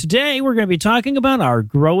 Now, today we're going to be talking about our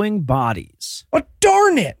growing bodies. Oh,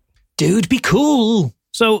 darn it. Dude, be cool.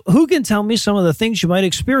 So, who can tell me some of the things you might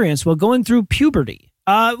experience while going through puberty?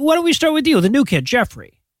 Why don't we start with you, the new kid,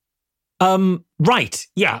 Jeffrey? Right.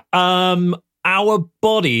 Yeah. Our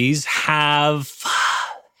bodies have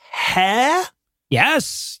hair?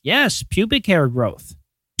 Yes, pubic hair growth.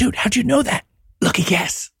 Dude, how'd you know that? Lucky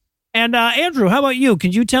guess. And Andrew, how about you?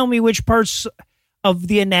 Can you tell me which parts of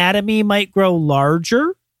the anatomy might grow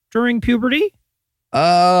larger during puberty?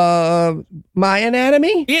 My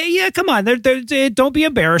anatomy? Yeah, come on. Don't be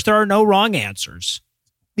embarrassed. There are no wrong answers.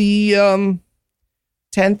 The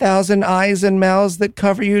 10,000 eyes and mouths that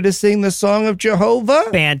cover you to sing the song of Jehovah?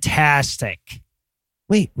 Fantastic.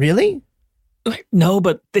 Wait, really? No,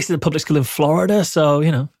 but this is a public school in Florida, so,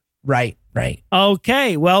 you know. Right.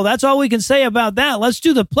 Okay, well, that's all we can say about that. Let's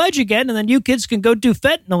do the pledge again, and then you kids can go do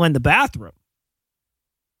fentanyl in the bathroom.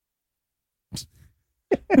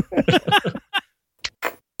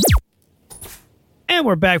 And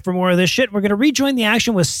we're back for more of this shit. We're going to rejoin the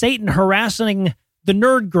action with Satan harassing the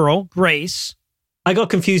nerd girl, Grace. I got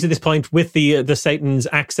confused at this point with the Satan's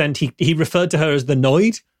accent. He referred to her as the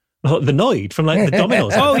Noid. The Noid from like the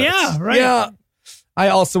Domino's. Oh, yeah, right. Yeah. I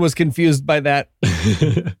also was confused by that.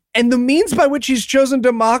 And the means by which he's chosen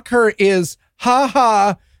to mock her is,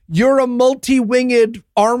 ha, you're a multi-winged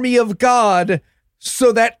army of God,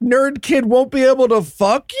 so that nerd kid won't be able to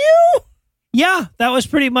fuck you? Yeah, that was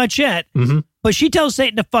pretty much it. Mm-hmm. But she tells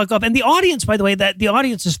Satan to fuck up. And the audience, by the way, the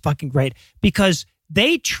audience is fucking great because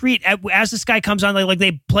they treat, as this guy comes on, like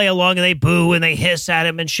they play along and they boo and they hiss at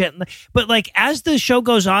him and shit. But like as the show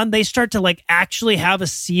goes on, they start to like actually have a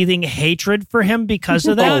seething hatred for him because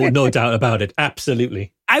of that. Oh, no doubt about it.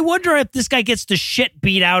 Absolutely. I wonder if this guy gets the shit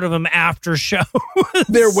beat out of him after show.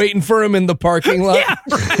 They're waiting for him in the parking lot. Yeah,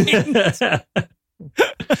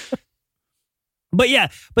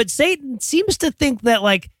 right. But Satan seems to think that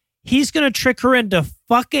like he's going to trick her into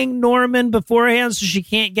fucking Norman beforehand so she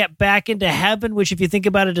can't get back into heaven, which if you think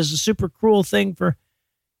about it is a super cruel thing for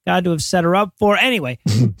God to have set her up for. Anyway,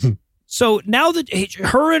 so now that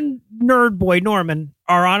her and nerd boy Norman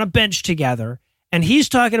are on a bench together, and he's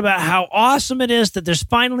talking about how awesome it is that there's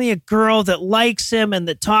finally a girl that likes him and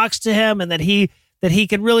that talks to him and that he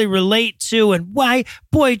can really relate to. And why,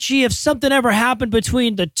 boy, gee, if something ever happened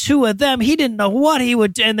between the two of them, he didn't know what he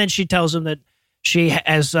would do. And then she tells him that she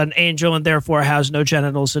is an angel and therefore has no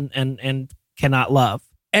genitals and cannot love.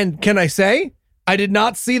 And can I say, I did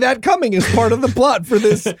not see that coming as part of the plot for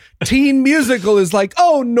this teen musical is like,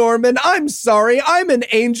 oh, Norman, I'm sorry. I'm an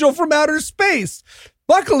angel from outer space.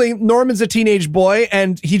 Luckily, Norman's a teenage boy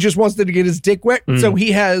and he just wants to get his dick wet. So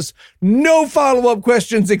he has no follow-up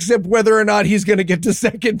questions except whether or not he's going to get to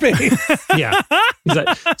second base. Yeah.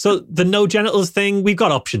 So the no genitals thing, we've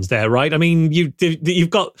got options there, right? I mean, you've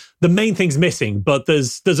got the main thing's missing, but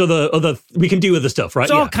there's other we can do other stuff, right?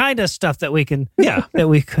 It's all kind of stuff that we can,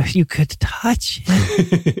 you could touch.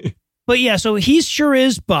 But yeah, so he sure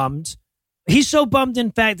is bummed. He's so bummed,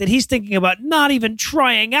 in fact, that he's thinking about not even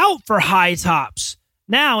trying out for High Tops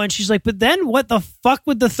now. And she's like, but then what the fuck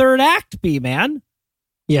would the third act be, man?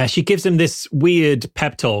 Yeah, she gives him this weird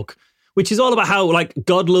pep talk, which is all about how, like,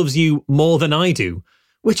 God loves you more than I do,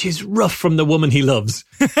 which is rough from the woman he loves.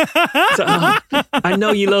 I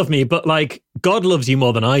know you love me, but, like, God loves you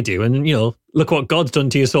more than I do. And, you know, look what God's done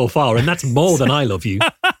to you so far. And that's more than I love you.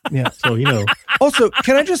 Yeah. So, you know. Also,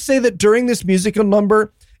 can I just say that during this musical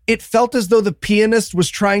number, it felt as though the pianist was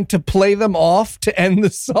trying to play them off to end the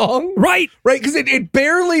song. Right. Right, because it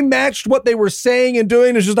barely matched what they were saying and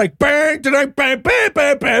doing. It's just like, bang, bang, bang, bang,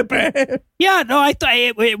 bang, bang, bang. Yeah, no, I thought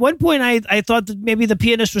at one point I thought that maybe the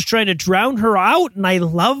pianist was trying to drown her out, and I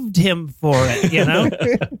loved him for it, you know?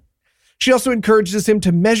 She also encourages him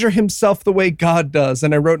to measure himself the way God does.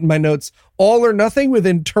 And I wrote in my notes, all or nothing with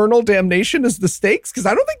internal damnation is the stakes, because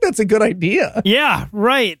I don't think that's a good idea. Yeah,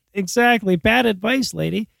 right. Exactly. Bad advice,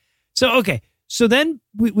 lady. So, okay. So then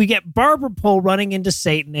we get Barbara Pole running into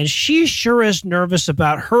Satan, and she sure is nervous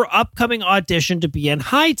about her upcoming audition to be in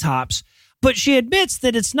High Tops. But she admits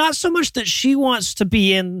that it's not so much that she wants to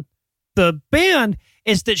be in the band,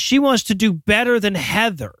 it's that she wants to do better than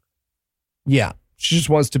Heather. Yeah. She just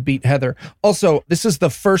wants to beat Heather. Also, this is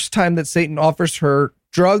the first time that Satan offers her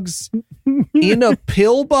drugs in a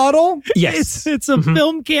pill bottle. Yes. It's a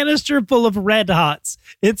film canister full of Red Hots.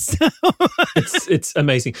 It's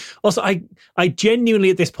amazing. Also, I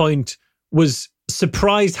genuinely at this point was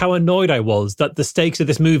surprised how annoyed I was that the stakes of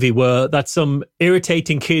this movie were that some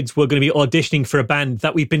irritating kids were going to be auditioning for a band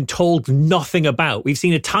that we've been told nothing about. We've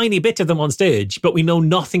seen a tiny bit of them on stage, but we know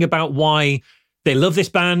nothing about why they love this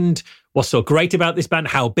band. What's so great about this band?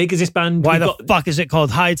 How big is this band? Why the fuck is it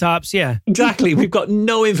called High Tops? Yeah. Exactly. We've got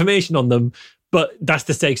no information on them, but that's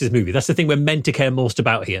the stakes of this movie. That's the thing we're meant to care most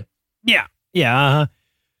about here. Yeah. Yeah. Uh-huh.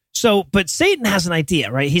 So, but Satan has an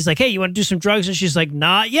idea, right? He's like, hey, you want to do some drugs? And she's like,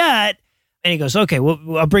 not yet. And he goes, okay,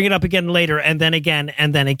 well, I'll bring it up again later, and then again,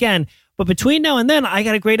 and then again. But between now and then, I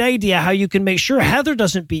got a great idea how you can make sure Heather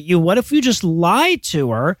doesn't beat you. What if you just lie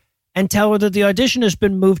to her and tell her that the audition has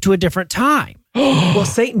been moved to a different time? Well,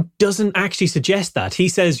 Satan doesn't actually suggest that. He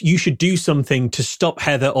says you should do something to stop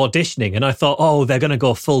Heather auditioning. And I thought, oh, they're going to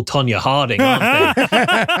go full Tonya Harding, aren't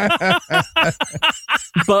they?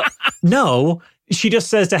 But no, she just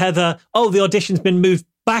says to Heather, oh, the audition's been moved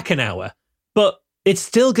back an hour. But it's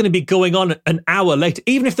still going to be going on an hour later.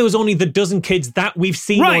 Even if there was only the dozen kids that we've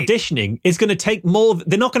seen auditioning, it's going to take more.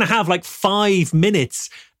 They're not going to have like 5 minutes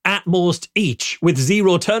at most each with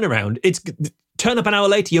zero turnaround. It's turn up an hour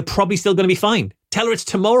later, you're probably still going to be fine. Tell her it's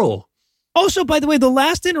tomorrow. Also, by the way, the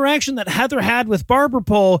last interaction that Heather had with Barbara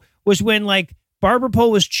Pole was when, like, Barbara Pole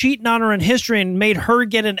was cheating on her in history and made her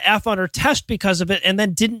get an F on her test because of it, and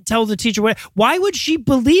then didn't tell the teacher what. Why would she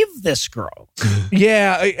believe this girl?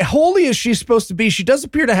 Yeah, holy as she's supposed to be, she does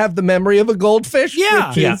appear to have the memory of a goldfish,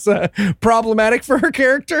 which is problematic for her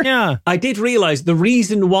character. Yeah. I did realize the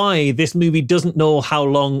reason why this movie doesn't know how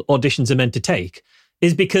long auditions are meant to take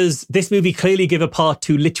is because this movie clearly gave a part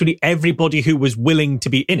to literally everybody who was willing to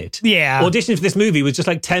be in it. Yeah. Auditioning for this movie was just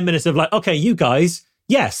like 10 minutes of like, okay, you guys,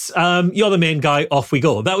 yes, you're the main guy, off we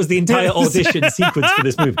go. That was the entire audition sequence for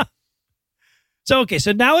this movie. So, okay,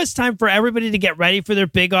 so now it's time for everybody to get ready for their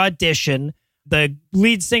big audition. The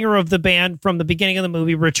lead singer of the band from the beginning of the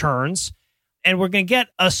movie returns, and we're going to get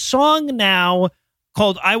a song now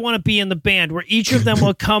called I Want to Be in the Band, where each of them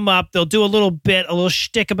will come up, they'll do a little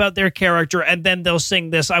shtick about their character, and then they'll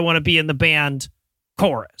sing this I Want to Be in the Band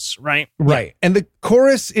chorus, right? Right. And the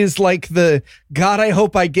chorus is like the God, I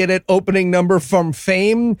Hope I Get It opening number from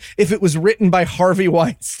Fame if it was written by Harvey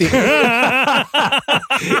Weinstein.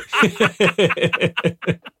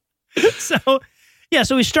 So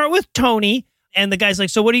we start with Tony. And the guy's like,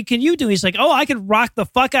 so what can you do? He's like, oh, I can rock the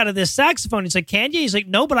fuck out of this saxophone. He's like, can you? He's like,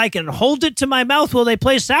 no, but I can hold it to my mouth while they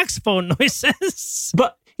play saxophone noises.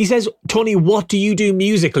 But he says, Tony, what do you do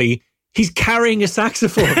musically? He's carrying a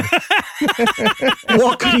saxophone.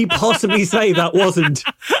 What could he possibly say that wasn't,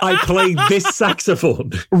 I play this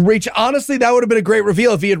saxophone? Honestly, that would have been a great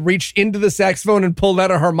reveal if he had reached into the saxophone and pulled out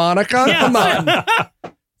a harmonica. Yeah. Come on.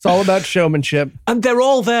 It's all about showmanship. And they're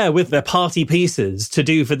all there with their party pieces to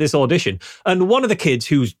do for this audition. And one of the kids,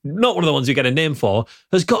 who's not one of the ones you get a name for,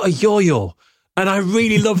 has got a yo-yo. And I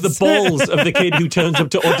really love the balls of the kid who turns up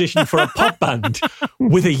to audition for a pop band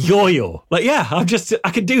with a yo-yo. Like, yeah, I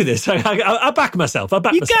can do this. I back myself. You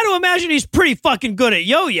got to imagine he's pretty fucking good at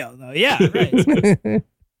yo-yo, though. Yeah, right.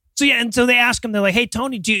 So they ask him, they're like, hey,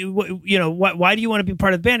 Tony, why do you want to be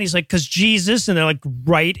part of the band? He's like, because Jesus. And they're like,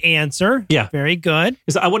 right answer. Yeah. Very good.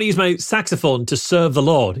 He's like, I want to use my saxophone to serve the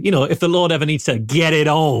Lord. If the Lord ever needs to get it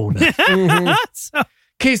on. Mm-hmm. In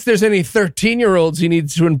case there's any 13-year-olds he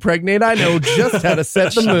needs to impregnate, I know just how to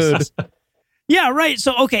set the mood. Yeah, right.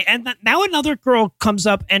 So, okay. And now another girl comes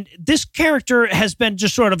up, and this character has been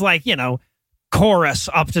just sort of like, chorus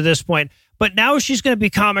up to this point. But now she's going to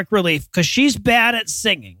be comic relief because she's bad at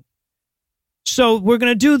singing. So we're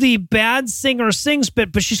going to do the bad singer sings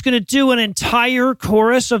bit, but she's going to do an entire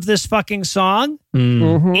chorus of this fucking song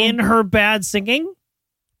in her bad singing.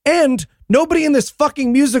 And nobody in this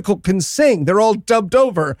fucking musical can sing. They're all dubbed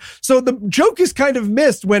over. So the joke is kind of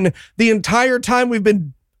missed when the entire time we've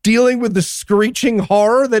been dealing with the screeching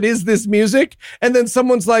horror that is this music. And then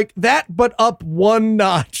someone's like, that, but up one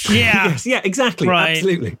notch. Yeah. Yes, yeah, exactly. Right.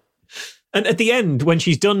 Absolutely. And at the end, when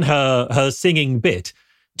she's done her singing bit,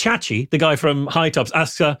 Chachi, the guy from High Tops,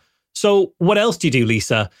 asks her, so what else do you do,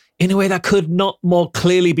 Lisa? In a way that could not more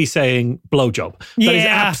clearly be saying blowjob. That is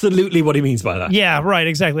absolutely what he means by that. Yeah, right,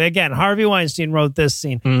 exactly. Again, Harvey Weinstein wrote this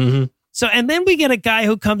scene. Mm-hmm. So, and then we get a guy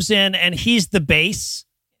who comes in and he's the bass.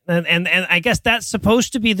 And I guess that's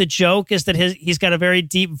supposed to be the joke, is that he's got a very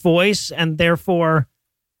deep voice and therefore...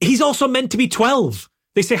 He's also meant to be 12.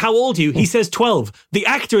 They say, how old are you? He says 12. The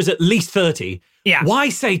actor is at least 30. Yeah. Why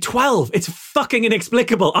say 12? It's fucking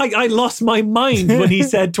inexplicable. I lost my mind when he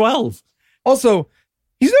said 12. Also,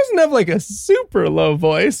 he doesn't have like a super low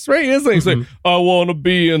voice, right? He's like, I want to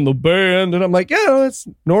be in the band. And I'm like, yeah, that's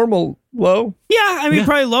normal low. Yeah, I mean,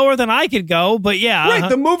 probably lower than I could go, but yeah. Right,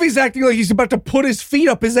 the movie's acting like he's about to put his feet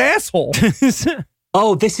up his asshole.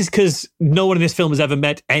 Oh, this is because no one in this film has ever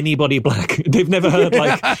met anybody black. They've never heard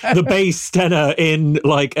like the bass tenor in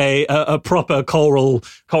like a proper choral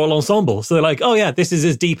ensemble. So they're like, oh yeah, this is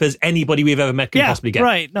as deep as anybody we've ever met can possibly get.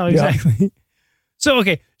 Right. No, exactly. Yeah. So,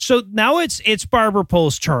 okay. So now it's Barbara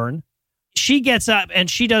Pole's turn. She gets up and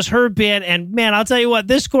she does her bit. And man, I'll tell you what,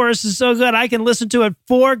 this chorus is so good. I can listen to it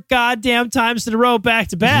 4 goddamn times in a row, back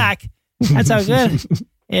to back. That's how good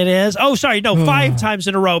it is. Oh, sorry. No, 5 times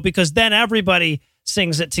in a row, because then everybody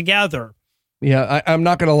sings it together. Yeah, I'm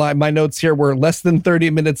not going to lie. My notes here were less than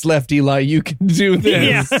 30 minutes left, Eli. You can do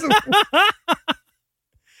this. Yeah.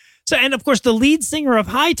 So, and of course, the lead singer of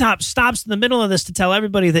High Top stops in the middle of this to tell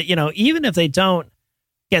everybody that, even if they don't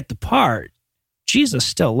get the part, Jesus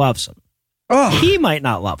still loves them. Oh. He might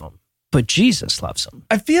not love them, but Jesus loves them.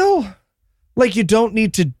 I feel like you don't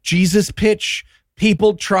need to Jesus pitch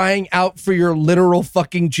people trying out for your literal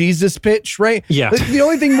fucking Jesus pitch, right? Yeah. The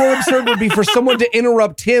only thing more absurd would be for someone to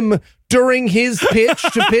interrupt him during his pitch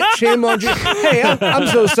to pitch him on Jesus. Hey, I'm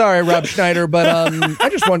so sorry, Rob Schneider, but I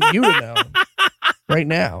just want you to know right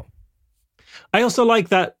now. I also like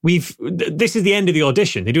that this is the end of the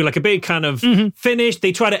audition. They do like a big kind of finish.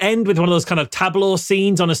 They try to end with one of those kind of tableau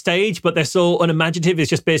scenes on a stage, but they're so unimaginative. It's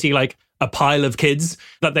just basically like a pile of kids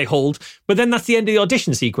that they hold. But then that's the end of the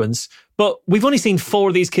audition sequence. But we've only seen 4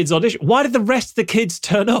 of these kids audition. Why did the rest of the kids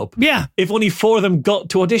turn up? Yeah. If only 4 of them got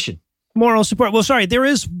to audition. Moral support. Well, sorry, there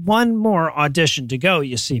is one more audition to go,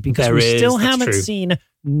 you see, because still haven't seen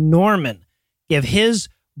Norman give his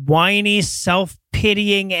whiny,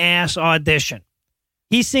 self-pitying ass audition.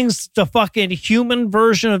 He sings the fucking human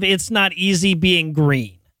version of It's Not Easy Being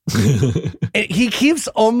Green. He keeps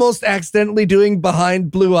almost accidentally doing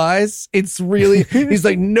Behind Blue Eyes. It's really, he's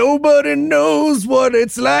like, nobody knows what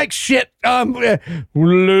it's like. Shit, I'm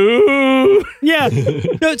blue. Yeah.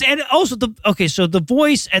 No, and also, so the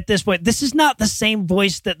voice at this point, this is not the same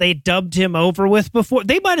voice that they dubbed him over with before.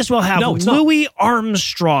 They might as well have Louis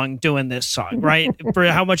Armstrong doing this song, right? For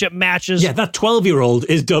how much it matches. Yeah, that 12-year-old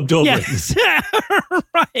is dubbed over. Yes.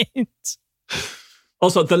 Right.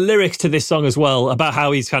 Also, the lyrics to this song as well, about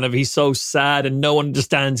how he's so sad and no one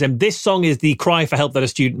understands him. This song is the cry for help that a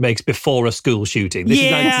student makes before a school shooting. This is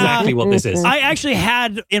exactly what this is. I actually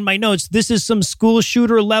had in my notes, this is some school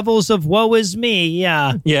shooter levels of woe is me.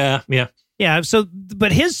 Yeah. Yeah. So,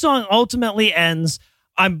 but his song ultimately ends,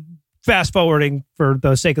 I'm fast forwarding for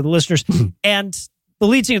the sake of the listeners, and the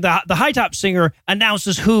lead singer, the High Top singer,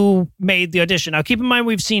 announces who made the audition. Now, keep in mind,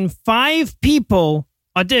 we've seen 5 people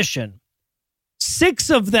audition. 6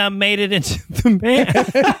 of them made it into the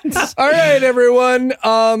band. All right, everyone.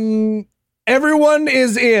 Everyone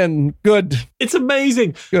is in. Good. It's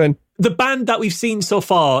amazing. Good. the band that we've seen so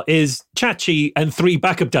far is Chachi and 3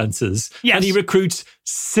 backup dancers. Yes. And he recruits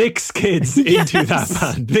 6 kids into that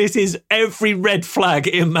band. This is every red flag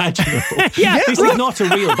imaginable. This is not a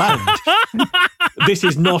real band. This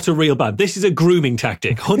is not a real band. This is a grooming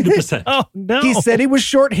tactic, 100%. Oh, no. He said he was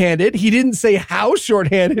shorthanded. He didn't say how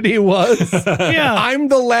shorthanded he was. Yeah. I'm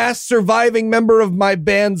the last surviving member of my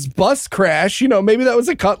band's bus crash. You know, maybe that was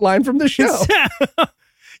a cut line from the show.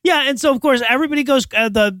 Yeah, and so, of course, everybody goes,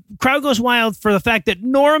 the crowd goes wild for the fact that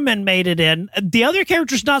Norman made it in. The other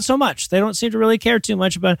characters, not so much. They don't seem to really care too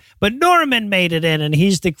much about it. But Norman made it in, and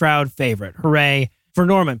he's the crowd favorite. Hooray for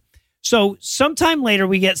Norman. So sometime later,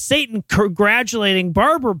 we get Satan congratulating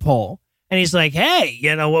Barber Pole. And he's like, hey,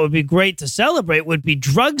 you know, what would be great to celebrate would be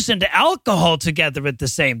drugs and alcohol together at the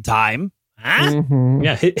same time. Huh? Mm-hmm.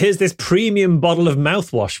 Yeah, here's this premium bottle of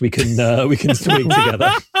mouthwash we can swing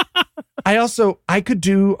together. I could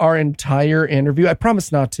do our entire interview. I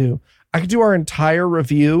promise not to. I could do our entire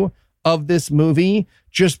review of this movie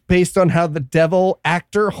just based on how the devil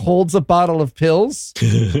actor holds a bottle of pills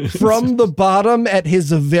from the bottom at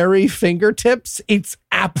his very fingertips. It's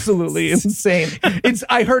absolutely insane.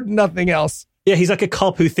 I heard nothing else. Yeah, he's like a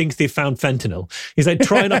cop who thinks they've found fentanyl. He's like,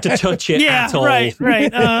 try not to touch it at all.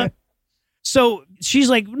 Right. So she's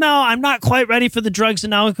like, no, I'm not quite ready for the drugs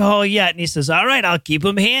and alcohol yet. And he says, all right, I'll keep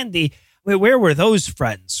them handy. Wait, where were those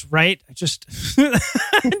friends, right?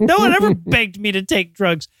 No one ever begged me to take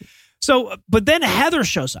drugs. So, but then Heather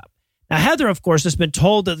shows up. Now, Heather, of course, has been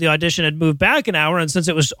told that the audition had moved back an hour. And since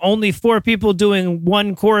it was only 4 people doing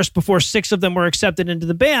one chorus before 6 of them were accepted into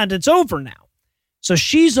the band, it's over now. So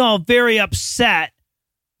she's all very upset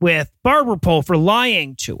with Barber Pole for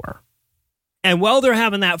lying to her. And while they're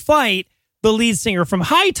having that fight, the lead singer from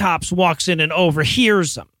High Tops walks in and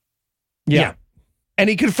overhears them. Yeah. And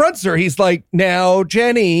he confronts her. He's like, now,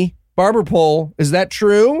 Jenny, Barber Pole, is that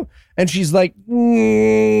true? And she's like,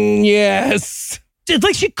 yes. It's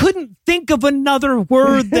like she couldn't think of another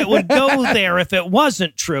word that would go there if it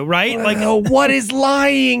wasn't true, right? Like, what is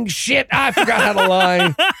lying? Shit, I forgot how to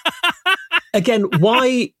lie. Again,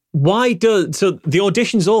 why so the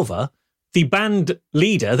audition's over, the band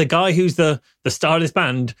leader, the guy who's the star of this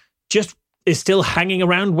band, just is still hanging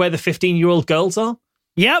around where the 15-year-old girls are?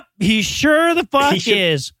 Yep, he sure the fuck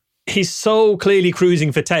is. He's so clearly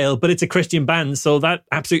cruising for tail, but it's a Christian band, so that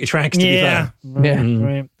absolutely tracks, to be fair. Yeah.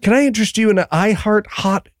 Right. Can I interest you in an I Heart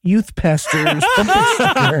Hot Youth Pastor's bumper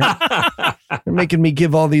sticker? They're making me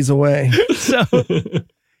give all these away.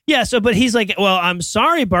 But he's like, well, I'm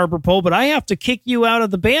sorry, Barber Pole, but I have to kick you out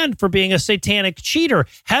of the band for being a satanic cheater.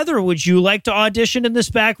 Heather, would you like to audition in this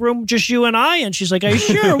back room, just you and I? And she's like, I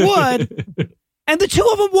sure would. And the two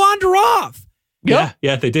of them wander off. Yeah,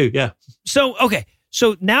 they do, yeah. So, okay.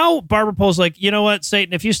 So now Barber Pole's like, you know what,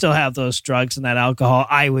 Satan, if you still have those drugs and that alcohol,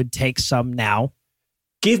 I would take some now.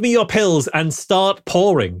 Give me your pills and start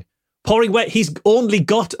pouring. Pouring where he's only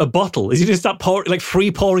got a bottle. Is he just start pouring, like free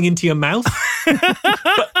pouring into your mouth? But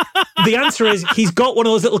the answer is he's got one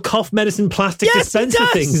of those little cough medicine plastic dispenser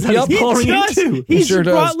things that he's pouring into. He's sure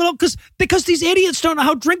brought does. little, because these idiots don't know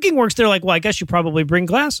how drinking works. They're like, well, I guess you probably bring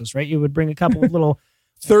glasses, right? You would bring a couple of little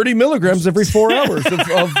 30 milligrams every 4 hours of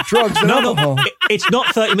drugs and alcohol. No, it's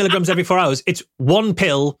not 30 milligrams every 4 hours. It's 1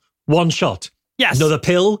 pill, 1 shot. Yes. Another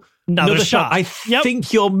pill, another shot. I Yep.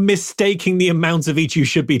 think you're mistaking the amounts of each you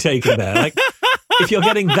should be taking there. Like, if you're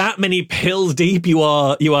getting that many pills deep, you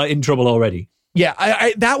are in trouble already. Yeah,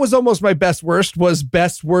 I that was almost my best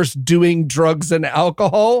worst doing drugs and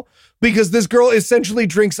alcohol, because this girl essentially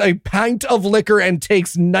drinks a pint of liquor and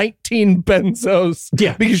takes 19 benzos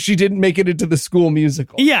because she didn't make it into the school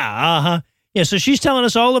musical. Yeah, Yeah, so she's telling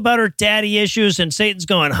us all about her daddy issues, and Satan's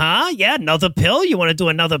going, huh? Yeah, another pill? You want to do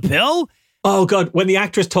another pill? Oh, God. When the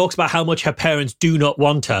actress talks about how much her parents do not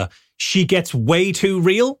want her, she gets way too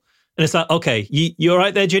real. And it's like, okay, you all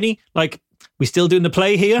right there, Ginny? Like, we still doing the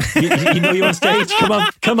play here? You know you're on stage?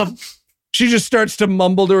 Come on. She just starts to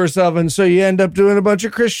mumble to herself, and so you end up doing a bunch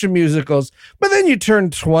of Christian musicals. But then you turn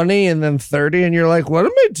 20 and then 30, and you're like, what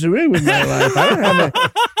am I doing with my life? I don't have an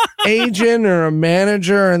agent or a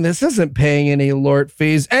manager, and this isn't paying any Lort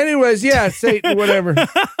fees. Anyways, yeah, Satan, whatever.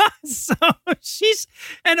 So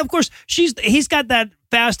and of course, he's got that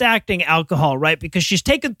fast acting alcohol, right? Because she's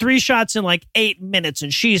taken 3 shots in like 8 minutes,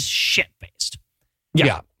 and she's shit-faced.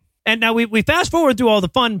 Yeah. And now we fast forward through all the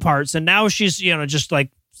fun parts, and now she's, just like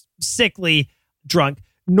sickly drunk.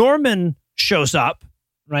 Norman shows up,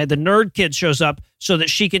 right? The nerd kid shows up so that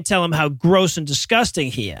she can tell him how gross and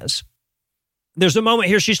disgusting he is. There's a moment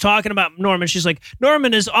here she's talking about Norman. She's like,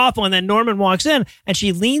 Norman is awful. And then Norman walks in and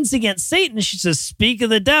she leans against Satan and she says, speak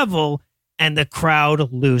of the devil. and the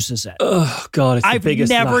crowd loses it. Oh, God, it's the I've biggest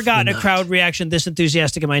never laugh gotten in a the crowd reaction this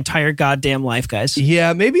enthusiastic in my entire goddamn life, guys.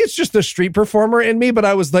 Yeah, maybe it's just the street performer in me, but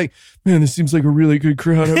I was like, man, this seems like a really good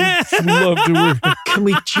crowd. I would love to work. Can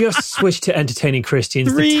we just switch to entertaining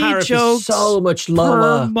Christians? 3 the tariff jokes is so much per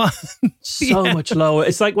lower. month. So much lower.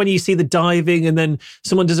 It's like when you see the diving and then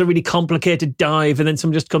someone does a really complicated dive and then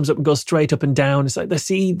someone just comes up and goes straight up and down. It's like,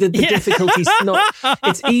 the difficulty's not,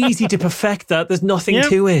 it's easy to perfect that. There's nothing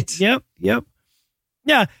to it. Yep.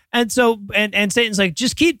 Yeah. And so, and Satan's like,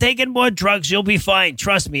 just keep taking more drugs. You'll be fine.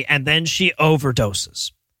 Trust me. And then she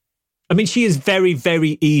overdoses. I mean, she is very,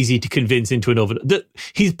 very easy to convince into an overdose.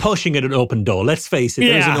 He's pushing at an open door. Let's face it.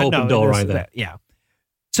 There's an open door right there. Yeah.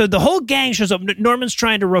 So the whole gang shows up. Norman's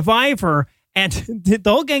trying to revive her. And the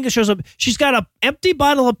whole gang shows up. She's got an empty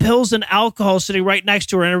bottle of pills and alcohol sitting right next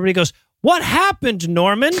to her. And everybody goes, what happened,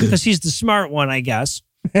 Norman? Because he's the smart one, I guess.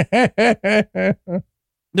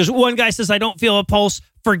 There's one guy says, I don't feel a pulse,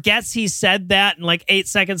 forgets he said that, and like 8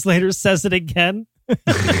 seconds later says it again.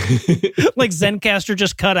 Like Zencastr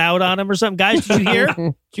just cut out on him or something. Guys, did you hear?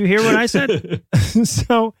 Did you hear what I said?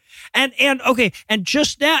 So, and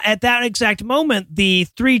just now, at that exact moment, the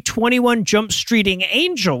 321 Jump Streeting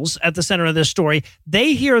angels at the center of this story,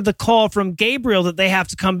 they hear the call from Gabriel that they have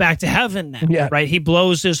to come back to heaven now, right? He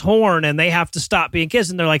blows his horn and they have to stop being kids.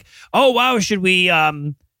 And they're like, oh, wow, should we,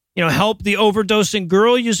 help the overdosing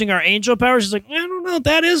girl using our angel powers? He's like, I don't know.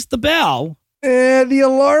 That is the bell. The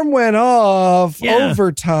alarm went off.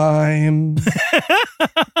 Overtime.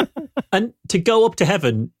 And to go up to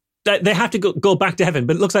heaven, they have to go back to heaven,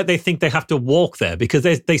 but it looks like they think they have to walk there because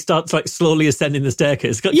they start like slowly ascending the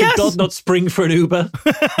staircase. Did God not spring for an Uber?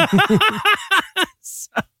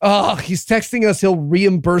 Oh, he's texting us. He'll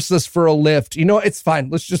reimburse us for a lift. You know, it's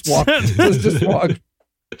fine. Let's just walk. Let's just walk.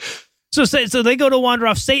 So they go to wander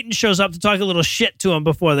off. Satan shows up to talk a little shit to him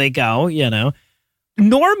before they go,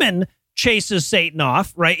 Norman chases Satan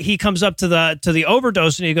off, right? He comes up to the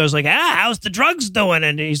overdose and he goes like, how's the drugs doing?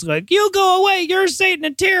 And he's like, you go away. You're Satan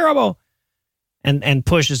and terrible. And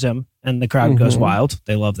pushes him. And the crowd goes wild.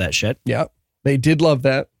 They love that shit. Yeah, they did love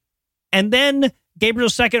that. And then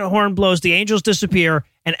Gabriel's second horn blows. The angels disappear.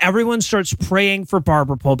 And everyone starts praying for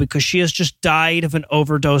Barbara Pole because she has just died of an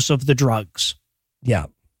overdose of the drugs. Yeah.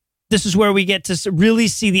 This is where we get to really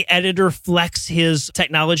see the editor flex his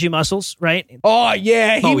technology muscles, right? Oh,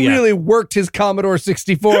 yeah. He really worked his Commodore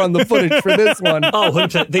 64 on the footage for this one. Oh,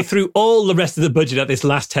 100%. They threw all the rest of the budget at this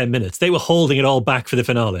last 10 minutes. They were holding it all back for the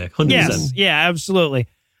finale. 100%. Yes. Yeah, absolutely.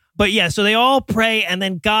 But yeah, so they all pray and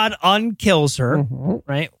then God unkills her,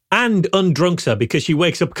 right? And undrunks her because she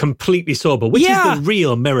wakes up completely sober, which is the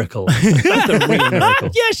real miracle. That's the real miracle.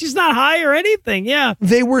 Yeah, she's not high or anything. Yeah.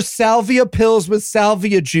 They were salvia pills with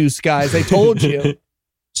salvia juice, guys. I told you.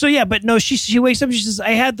 So yeah, but no, she wakes up and she says,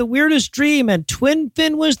 I had the weirdest dream and Twin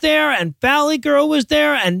Fin was there and Valley Girl was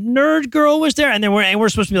there and Nerd Girl was there. And then we're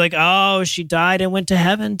supposed to be like, oh, she died and went to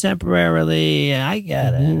heaven temporarily. I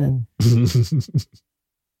get it.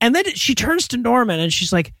 And then she turns to Norman and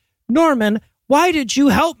she's like, Norman, why did you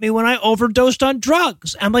help me when I overdosed on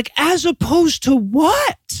drugs? I'm like, as opposed to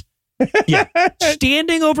what? Yeah.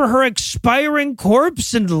 Standing over her expiring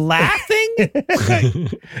corpse and laughing?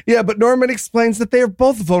 Yeah, but Norman explains that they are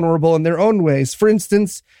both vulnerable in their own ways. For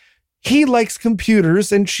instance, he likes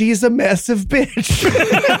computers and she's a massive bitch.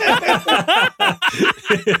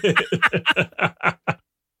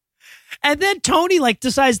 And then Tony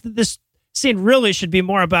decides that this scene really should be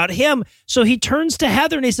more about him. So he turns to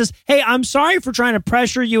Heather and he says, hey, I'm sorry for trying to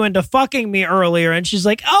pressure you into fucking me earlier. And she's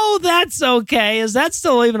like, oh, that's okay. Is that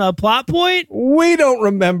still even a plot point? We don't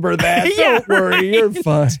remember that. Don't worry. You're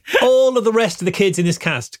fine. All of the rest of the kids in this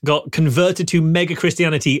cast got converted to mega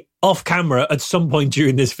Christianity off camera at some point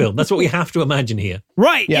during this film. That's what we have to imagine here.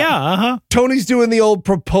 Right. Yeah. Tony's doing the old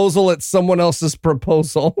proposal at someone else's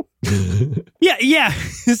proposal. Yeah.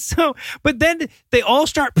 So, but then they all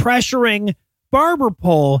start pressuring Barbara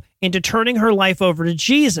Pole into turning her life over to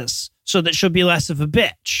Jesus so that she'll be less of a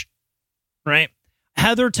bitch. Right?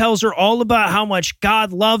 Heather tells her all about how much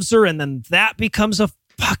God loves her, and then that becomes a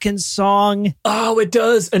fucking song. Oh, it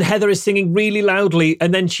does. And Heather is singing really loudly,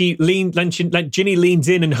 and then Ginny leans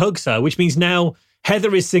in and hugs her, which means now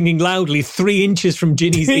Heather is singing loudly 3 inches from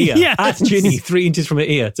Ginny's ear. Yes. At Ginny, 3 inches from her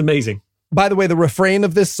ear. It's amazing. By the way, the refrain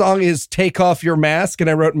of this song is "Take off your mask," and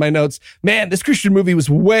I wrote in my notes, man, this Christian movie was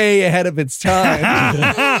way ahead of its time.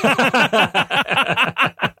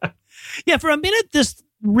 Yeah, for a minute, this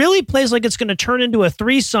really plays like it's going to turn into a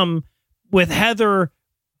threesome with Heather,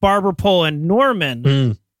 Barbara Pole, and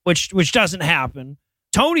Norman, which doesn't happen.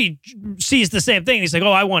 Tony sees the same thing. He's like,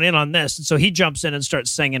 oh, I want in on this. And so he jumps in and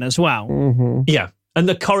starts singing as well. Yeah. And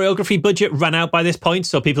the choreography budget ran out by this point,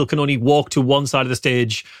 so people can only walk to one side of the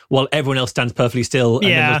stage while everyone else stands perfectly still, and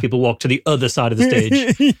then those people walk to the other side of the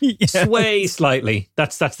stage. Yes. Sway slightly.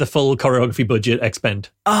 That's the full choreography budget expend.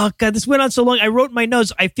 Oh, God, this went on so long. I wrote in my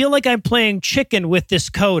notes, I feel like I'm playing chicken with this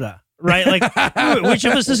coda, right? Like, which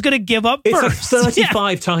of us is going to give up first? It's like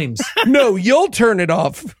 35 times. No, you'll turn it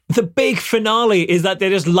off. The big finale is that they're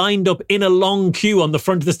just lined up in a long queue on the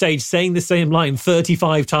front of the stage saying the same line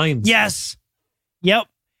 35 times. Yes. Yep.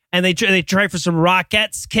 And they try for some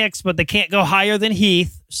Rockettes kicks, but they can't go higher than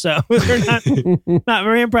Heath. So they're not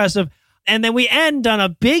very impressive. And then we end on a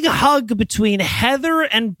big hug between Heather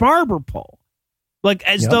and Barber Pole. Like,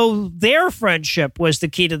 as though their friendship was the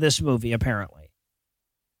key to this movie, apparently.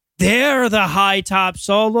 They're the high tops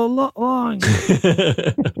all along.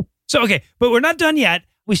 So, okay, but we're not done yet.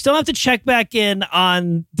 We still have to check back in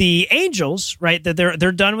on the Angels, right? That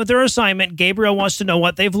they're done with their assignment. Gabriel wants to know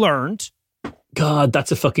what they've learned. God,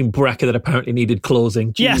 that's a fucking bracket that apparently needed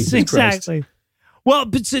closing. Jesus yes, exactly. Christ. Well,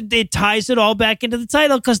 but it ties it all back into the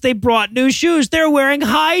title because they brought new shoes. They're wearing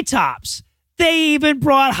high tops. They even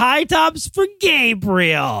brought high tops for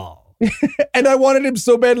Gabriel. And I wanted him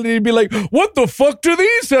so badly to be like, what the fuck do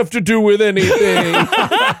these have to do with anything?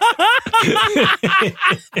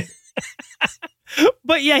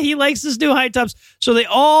 But yeah, he likes his new high tops. So they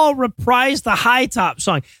all reprise the high top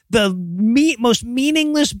song. The most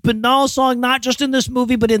meaningless, banal song, not just in this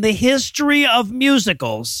movie, but in the history of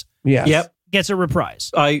musicals. Yes. Yep. Gets a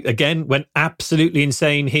reprise. I, again, went absolutely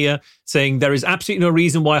insane here, saying there is absolutely no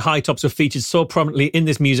reason why high tops are featured so prominently in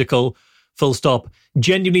this musical, full stop.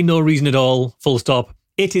 Genuinely no reason at all, full stop.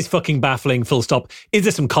 It is fucking baffling, full stop. Is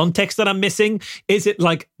there some context that I'm missing? Is it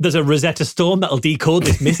like there's a Rosetta Stone that'll decode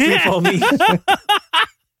this mystery for me?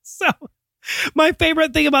 So, my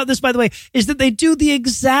favorite thing about this, by the way, is that they do the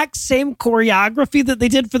exact same choreography that they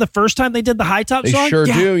did for the first time they did the high top song. They sure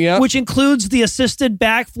do, yeah. Which includes the assisted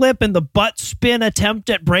backflip and the butt spin attempt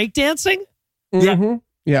at breakdancing. Mm-hmm.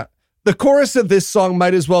 Yeah. The chorus of this song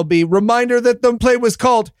might as well be reminder that the play was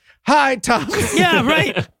called High Tops. Yeah,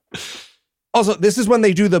 right. Also, this is when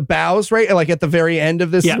they do the bows, right? Like at the very end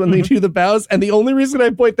of this is when they do the bows. And the only reason I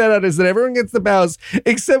point that out is that everyone gets the bows,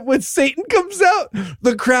 except when Satan comes out,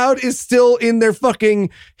 the crowd is still in their fucking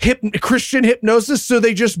Christian hypnosis. So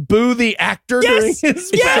they just boo the actor during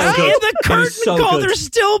his yes, bow. in the curtain call, they're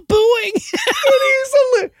still booing. And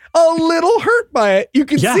he's a little hurt by it. You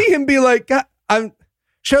can see him be like,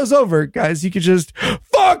 show's over, guys. You could just,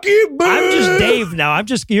 fuck you, boo. I'm just Dave now.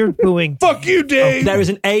 You're booing. Fuck you, Dave. There is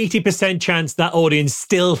an 80% chance that audience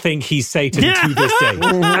still think he's Satan to this day.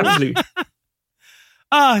 Absolutely.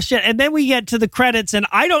 Oh, shit. And then we get to the credits, and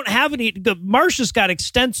I don't have any. Marsha's got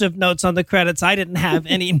extensive notes on the credits. I didn't have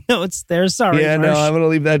any notes there. Sorry. Yeah, Marsh. no, I'm going to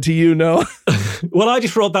leave that to you, no. Well, I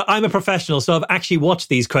just wrote that I'm a professional, so I've actually watched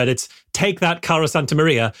these credits. Take that, Cara Santa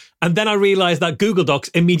Maria. And then I realized that Google Docs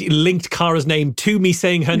immediately linked Cara's name to me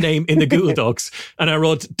saying her name in the Google Docs. And I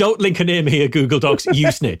wrote, don't link her name here, Google Docs,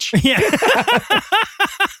 you snitch. Yeah.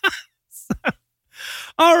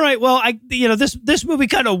 All right. Well, this movie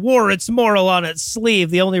kind of wore its moral on its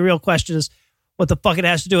sleeve. The only real question is what the fuck it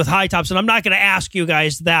has to do with high tops. And I'm not going to ask you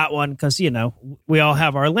guys that one because, we all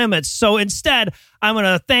have our limits. So instead, I'm going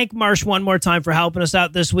to thank Marsh one more time for helping us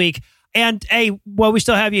out this week. And hey, while we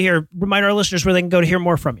still have you here, remind our listeners where they can go to hear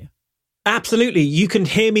more from you. Absolutely. You can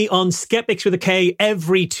hear me on Skeptics with a K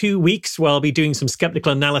every 2 weeks where I'll be doing some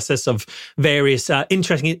skeptical analysis of various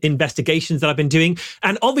interesting investigations that I've been doing.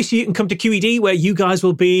 And obviously you can come to QED where you guys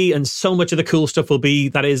will be and so much of the cool stuff will be.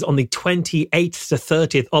 That is on the 28th to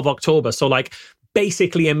 30th of October. So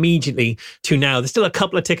basically immediately to now. There's still a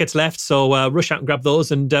couple of tickets left, so rush out and grab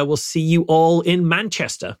those, and we'll see you all in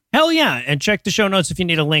Manchester. Hell yeah. And check the show notes if you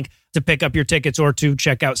need a link to pick up your tickets or to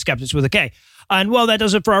check out Skeptics with a K. And well, that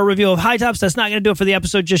does it for our review of High Tops. That's not going to do it for the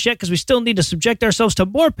episode just yet because we still need to subject ourselves to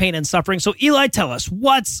more pain and suffering. So Eli, tell us,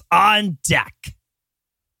 what's on deck?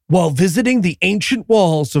 While visiting the ancient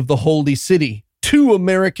walls of the Holy City, 2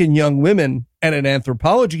 American young women and an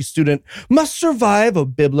anthropology student must survive a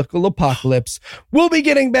biblical apocalypse. We'll be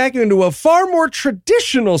getting back into a far more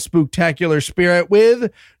traditional spooktacular spirit with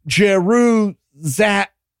Jerusalem.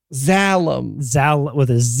 Zal with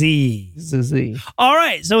a Z. It's a Z. All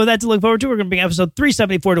right. So with that to look forward to, we're going to bring episode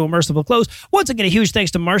 374 to a merciful close. Once again, a huge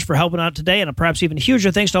thanks to Marsh for helping out today, and a perhaps even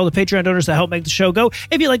huger thanks to all the Patreon donors that help make the show go.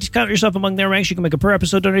 If you'd like to count yourself among their ranks, you can make a per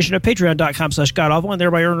episode donation at patreon.com/godawful and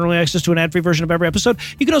thereby earn early access to an ad-free version of every episode.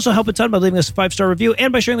 You can also help a ton by leaving us a 5-star review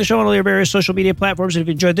and by sharing the show on all your various social media platforms. And if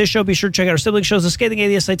you enjoyed this show, be sure to check out our sibling shows, The Scathing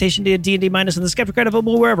Atheist, Citation D, and D&D Minus, and The Skeptic,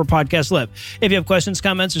 available wherever podcasts live. If you have questions,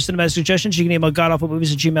 comments, or cinematic suggestions, you can email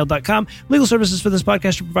godawfulmovies@gmail.com. gmail.com. Legal services for this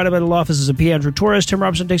podcast are provided by the law offices of P. Andrew Torres. Tim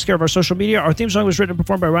Robinson takes care of our social media. Our theme song was written and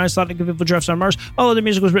performed by Ryan Slotnick of Info Drafts on Mars. All other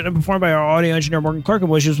music was written and performed by our audio engineer, Morgan Clark, and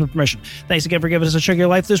was used with permission. Thanks again for giving us a chunk of your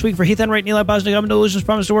life this week. For Heath Enright, Neil Bosnick, I'm no losers.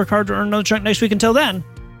 Promise to work hard to earn another chunk next week. Until then,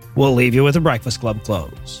 we'll leave you with a Breakfast Club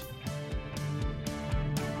close.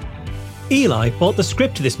 Eli bought the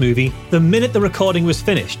script to this movie the minute the recording was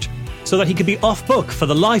finished, so that he could be off book for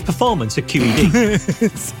the live performance at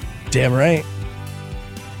QED. Damn right.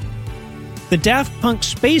 The Daft Punk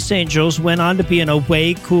Space Angels went on to be in a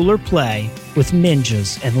way cooler play with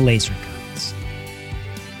ninjas and laser guns.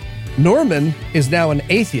 Norman is now an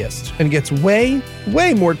atheist and gets way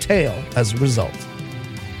more tail as a result.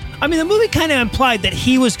 I mean, the movie kind of implied that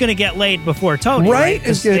he was going to get laid before Tony, right?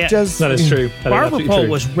 It just, that is true. That Barbara is Pole true.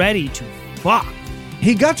 was ready to fuck.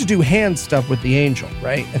 He got to do hand stuff with the angel,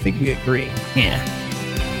 right? I think we agree. Yeah.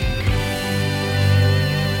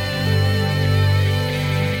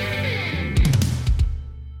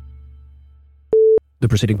 The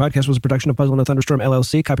preceding podcast was a production of Puzzle and a Thunderstorm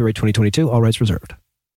LLC. Copyright 2022. All rights reserved.